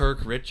 Michael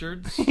Kirk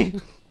Richards.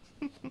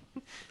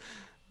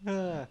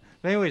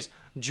 Anyways,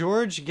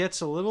 George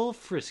gets a little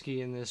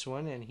frisky in this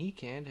one, and he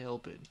can't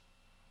help it.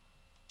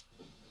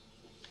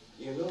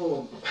 You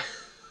know,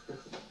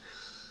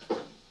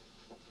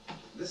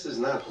 this is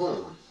not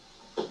home.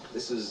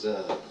 This is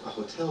a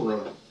hotel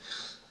room.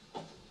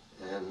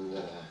 And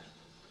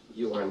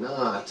you are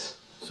not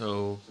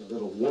So a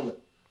little woman.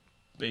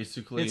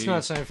 basically, It's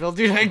not Seinfeld,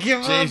 dude. I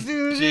give up,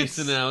 dude.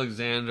 Jason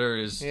Alexander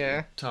is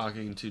Yeah.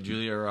 talking to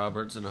Julia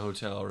Roberts in a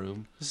hotel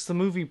room. This is the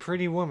movie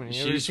Pretty Woman.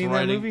 You ever She's seen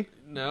writing, that movie?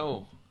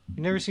 No.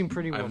 You never seen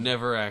Pretty Woman? I've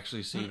never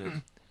actually seen it.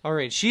 All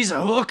right, she's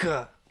a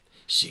hooker.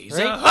 She's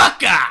Right? a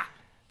hooker!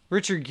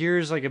 Richard Gere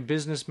is like a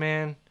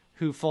businessman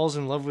who falls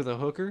in love with a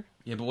hooker.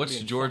 Yeah, but what's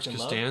Being George fucking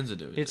love? Costanza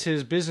doing? It's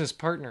his business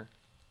partner.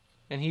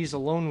 And he's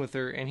alone with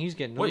her, and he's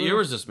getting... What year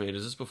was this made?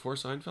 Is this before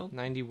Seinfeld?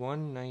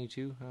 91,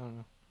 92, I don't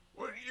know.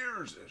 What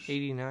year is this?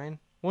 89.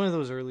 One of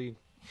those early...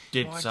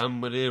 Did What?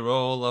 somebody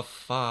roll a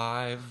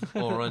 5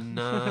 or a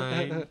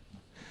 9?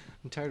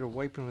 I'm tired of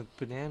wiping with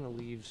banana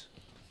leaves.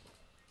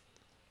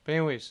 But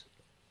anyways,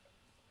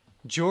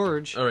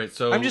 George... All right,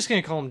 so I'm just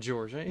going to call him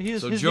George.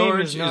 His so name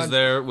George not... is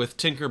there with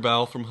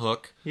Tinkerbell from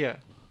Hook. Yeah.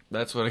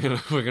 That's what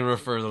we're gonna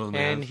refer to them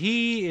And as.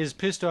 he is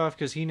pissed off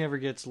because he never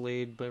gets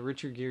laid, but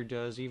Richard Gere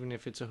does, even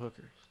if it's a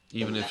hooker.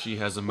 Even if she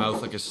has a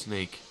mouth like a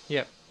snake.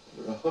 Yep.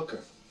 You're a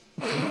hooker.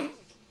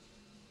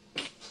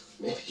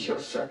 Maybe you're a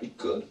very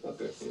good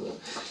hooker, you know.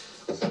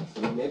 I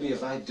mean, maybe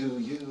if I do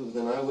you,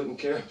 then I wouldn't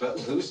care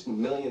about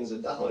losing millions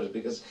of dollars,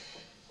 because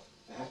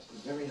I have to be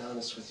very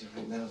honest with you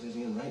right now,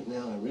 Vivian. Right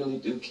now, I really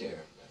do care.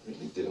 I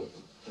really do.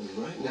 And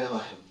right now,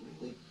 I'm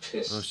really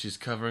pissed. Oh, she's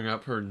covering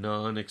up her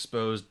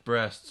non-exposed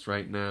breasts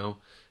right now.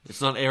 It's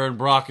not Aaron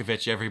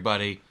Brockovich,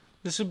 everybody.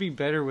 This would be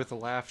better with a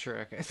laugh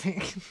track, I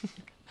think.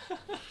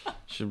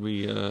 Should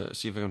we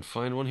see if I can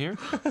find one here?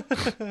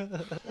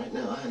 Right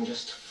now, I'm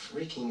just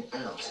freaking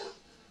out.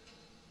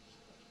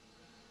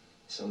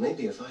 So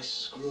maybe if I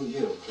screw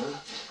you, huh,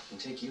 and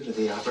take you to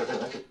the opera, then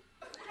I could...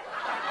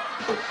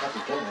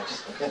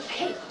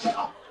 Hey!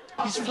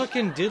 He's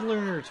fucking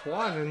diddling her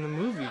twat in the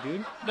movie,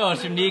 dude. No,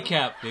 it's your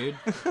kneecap, dude.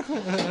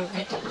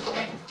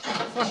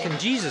 Fucking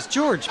Jesus.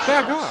 George,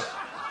 back off.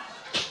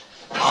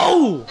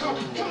 Oh!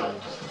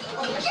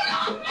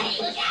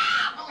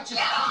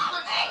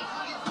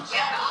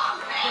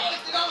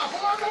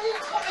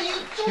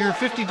 You're a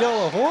 $50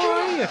 whore,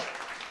 are you?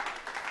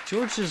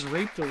 George just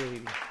raped a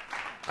lady.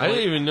 I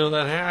didn't even know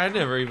that. I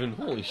never even...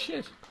 Holy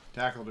shit.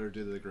 Tackled her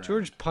to the ground.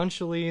 George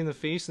punched a lady in the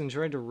face and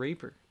tried to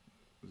rape her.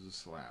 It was a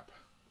slap.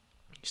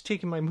 He's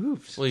taking my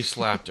moves. Well, he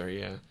slapped her,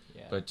 yeah.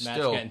 But Matt's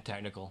still... getting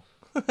technical.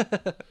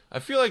 I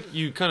feel like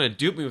you kind of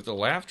duped me with the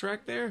laugh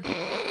track there.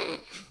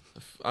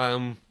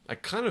 I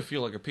kind of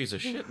feel like a piece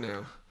of shit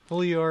now.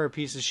 Well, you are a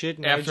piece of shit.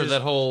 And After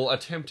that whole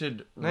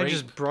attempted rape. I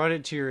just brought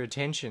it to your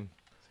attention.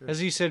 As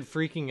he said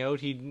freaking out,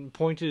 he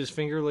pointed his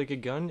finger like a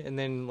gun and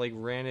then like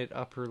ran it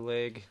up her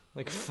leg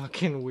like a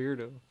fucking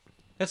weirdo.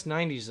 That's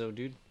 90s though,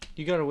 dude.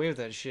 You got away with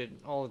that shit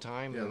all the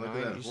time. Yeah, in the look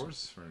 90s. at that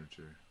horse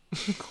furniture.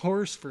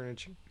 Horse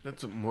furniture.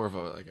 That's more of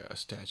a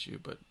statue,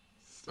 but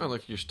I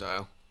like your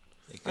style.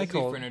 I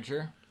call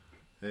furniture.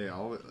 Hey,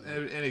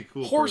 any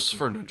cool horse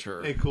person,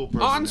 furniture any cool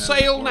person on has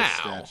sale a now.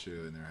 horse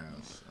statue in their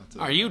house.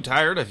 Are you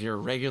tired of your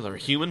regular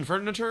human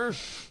furniture?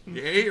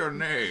 Yay or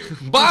nay?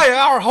 Buy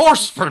our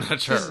horse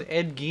furniture. Is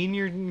Ed Gein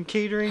your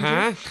catering?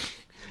 Huh?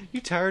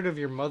 You tired of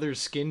your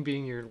mother's skin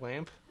being your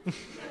lamp?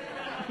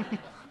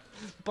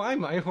 Buy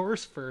my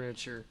horse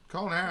furniture.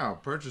 Call now.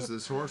 Purchase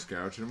this horse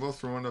couch and we'll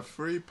throw in a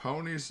free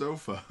pony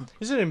sofa.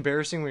 Is it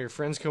embarrassing when your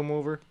friends come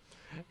over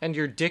and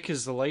your dick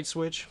is the light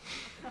switch?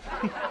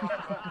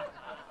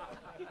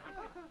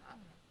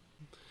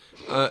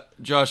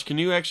 Josh, can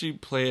you actually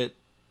play it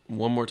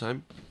one more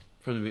time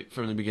from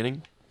the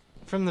beginning?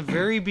 From the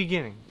very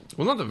beginning.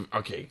 Well, not the...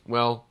 Okay,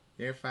 well...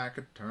 If I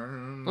could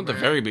turn... Not the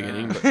very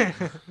beginning, but...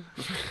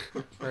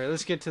 Alright,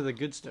 let's get to the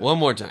good stuff. One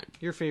more time.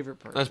 Your favorite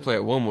part. Let's play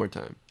it one more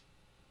time.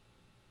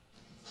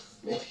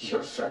 Maybe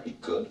you're a very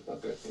good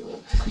hooker, you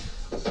know.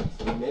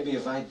 I mean, maybe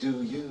if I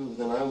do you,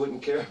 then I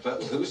wouldn't care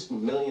about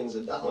losing millions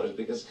of dollars,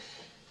 because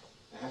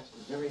I have to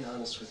be very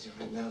honest with you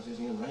right now,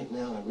 Vivian. Right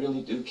now, I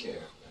really do care.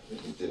 I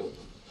really do.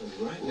 And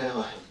right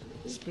now, I'm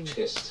really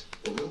pissed,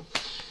 you know?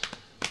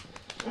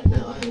 Right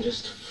now, I'm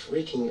just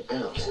freaking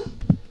out.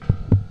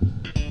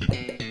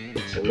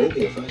 So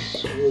maybe if I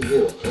screw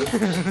you, huh?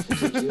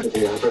 Take you to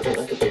the opera, then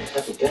I could be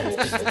happy guy.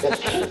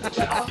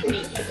 Get off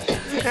me!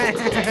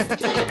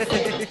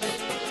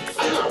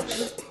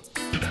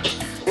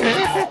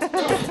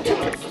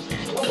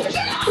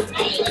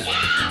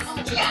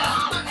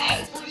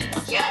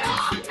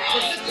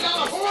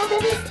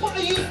 What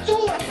are you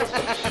doing?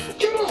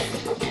 Get off!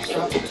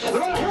 Stop! I'm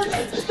gonna hurt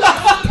you!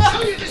 Stop!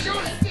 Tell you to shoot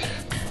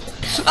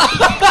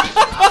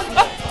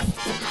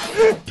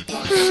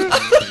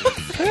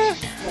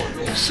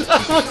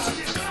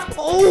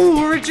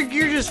Oh, Richard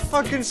Gere just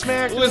fucking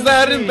smacked. Was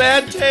that in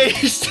bad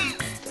taste?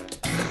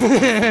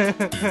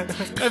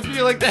 I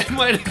feel like that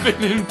might have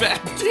been in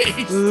bad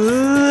taste.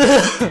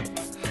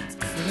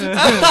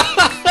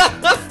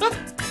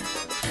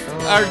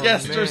 Our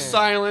guests are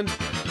silent.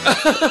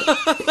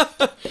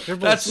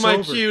 That's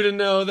my cue to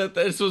know that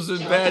this was in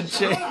bad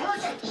taste.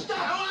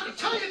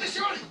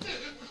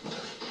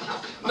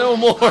 No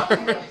more.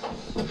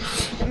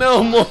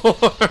 No more.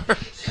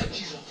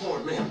 She's a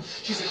whore, man.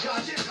 She's a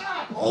goddamn...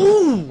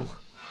 Oh!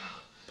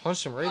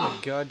 Punched him right in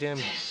the goddamn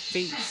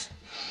face.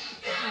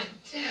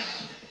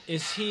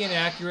 Is he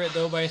inaccurate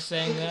though by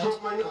saying that?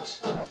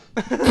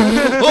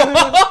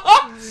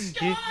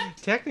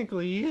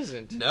 Technically, he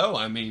isn't. No,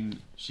 I mean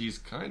she's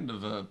kind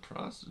of a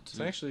prostitute. It's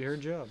actually her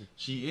job.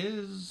 She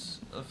is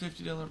a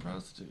 $50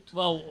 prostitute.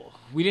 Well,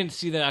 we didn't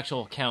see the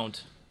actual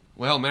count.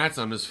 Well, Matt's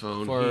on his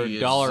phone. For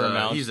dollar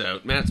amount. He's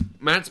out.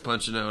 Matt's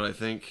punching out, I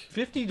think.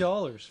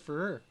 $50 for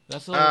her.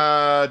 That's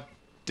a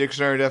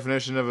Dictionary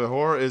definition of a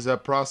whore is a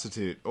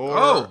prostitute. Or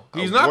oh,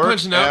 he's not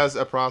punching out as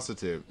a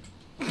prostitute.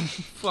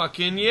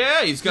 Fucking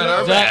yeah, he's got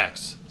our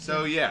backs.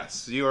 So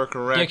yes, you are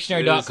correct.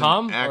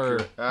 Dictionary.com or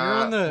you're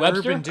on the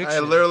Webster? Urban Dictionary. I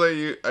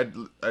literally,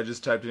 I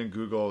just typed in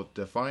Google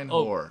define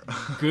whore.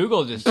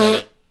 Google just said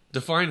it.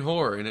 Define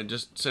whore, and it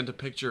just sent a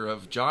picture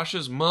of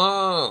Josh's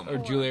mom or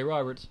Julia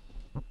Roberts.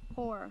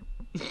 Whore.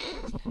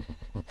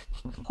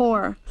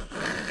 Whore.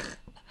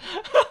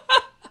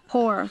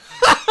 Whore.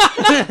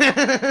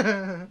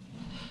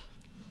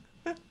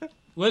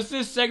 What's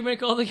this segment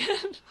called again?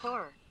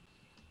 Whore.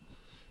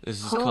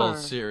 This is called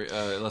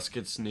Let's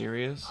Get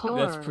Serious.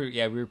 That's pretty.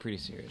 Yeah, we were pretty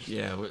serious.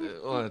 Yeah,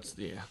 well, that's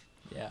Yeah,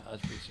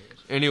 that's pretty serious.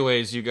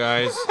 Anyways, you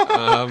guys,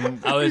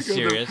 I was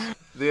serious.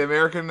 The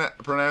American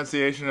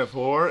pronunciation of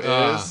whore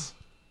is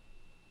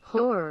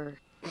Whore.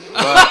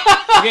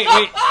 Okay,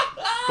 wait.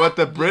 But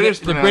the British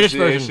The British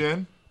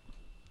version. pronunciation.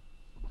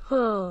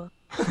 Whore.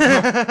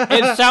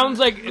 It sounds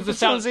like it's a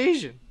sound. Sounds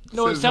Asian.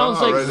 No, it Says sounds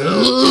ma like right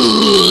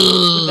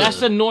there. that's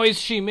the noise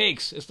she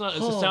makes. It's not.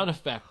 It's a sound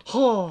effect.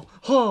 Ho,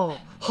 ho,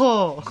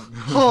 ho,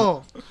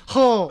 ho,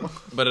 ho.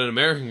 but an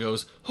American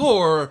goes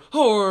whore,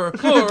 whore,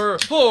 whore,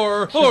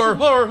 whore, whore,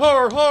 whore,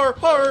 whore, whore,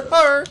 whore,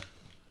 whore.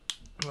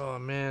 Oh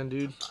man,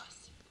 dude.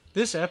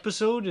 This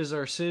episode is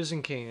our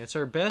Citizen Kane. It's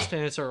our best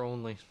and it's our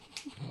only.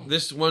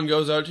 This one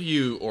goes out to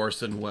you,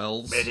 Orson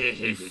Welles.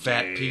 You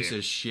fat piece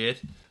of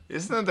shit.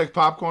 Isn't that the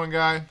popcorn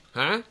guy?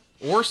 Huh?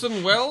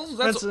 Orson Welles?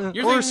 That's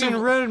you're Orson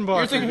Redenbacher.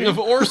 You're thinking of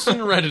Orson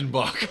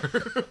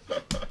Redenbacher.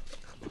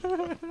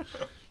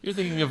 You're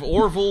thinking of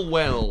Orville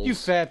Wells. You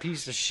fat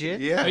piece of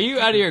shit. Yeah. Are you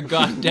out of your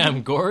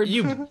goddamn gourd?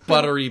 You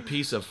buttery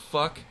piece of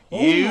fuck.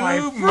 You my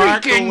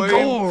freaking freaking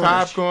gorge.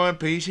 popcorn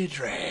piece of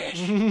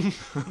trash.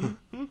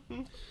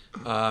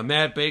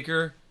 Matt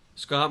Baker,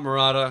 Scott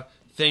Murata,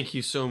 thank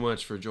you so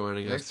much for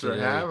joining Thanks us for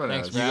today. having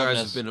Thanks us. for You having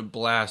guys us. have been a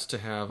blast to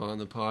have on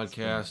the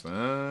podcast.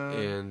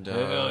 And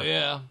Hell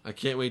yeah. I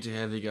can't wait to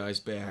have you guys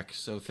back.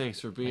 So thanks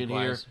for being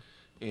Likewise.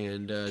 here.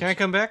 And Can I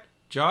come back?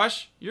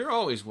 Josh, you're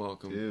always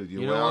welcome. Dude,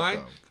 you're you know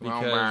welcome. why? Come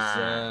on Because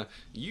back.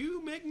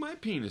 you make my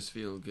penis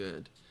feel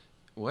good.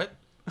 What?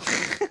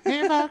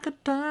 If I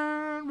could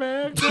turn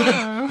back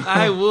time.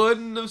 I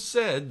wouldn't have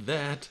said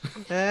that.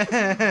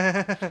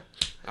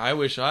 I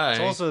wish I. It's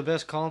also the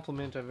best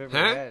compliment I've ever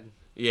Huh? had.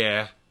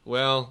 Yeah.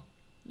 Well,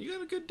 you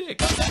got a good dick.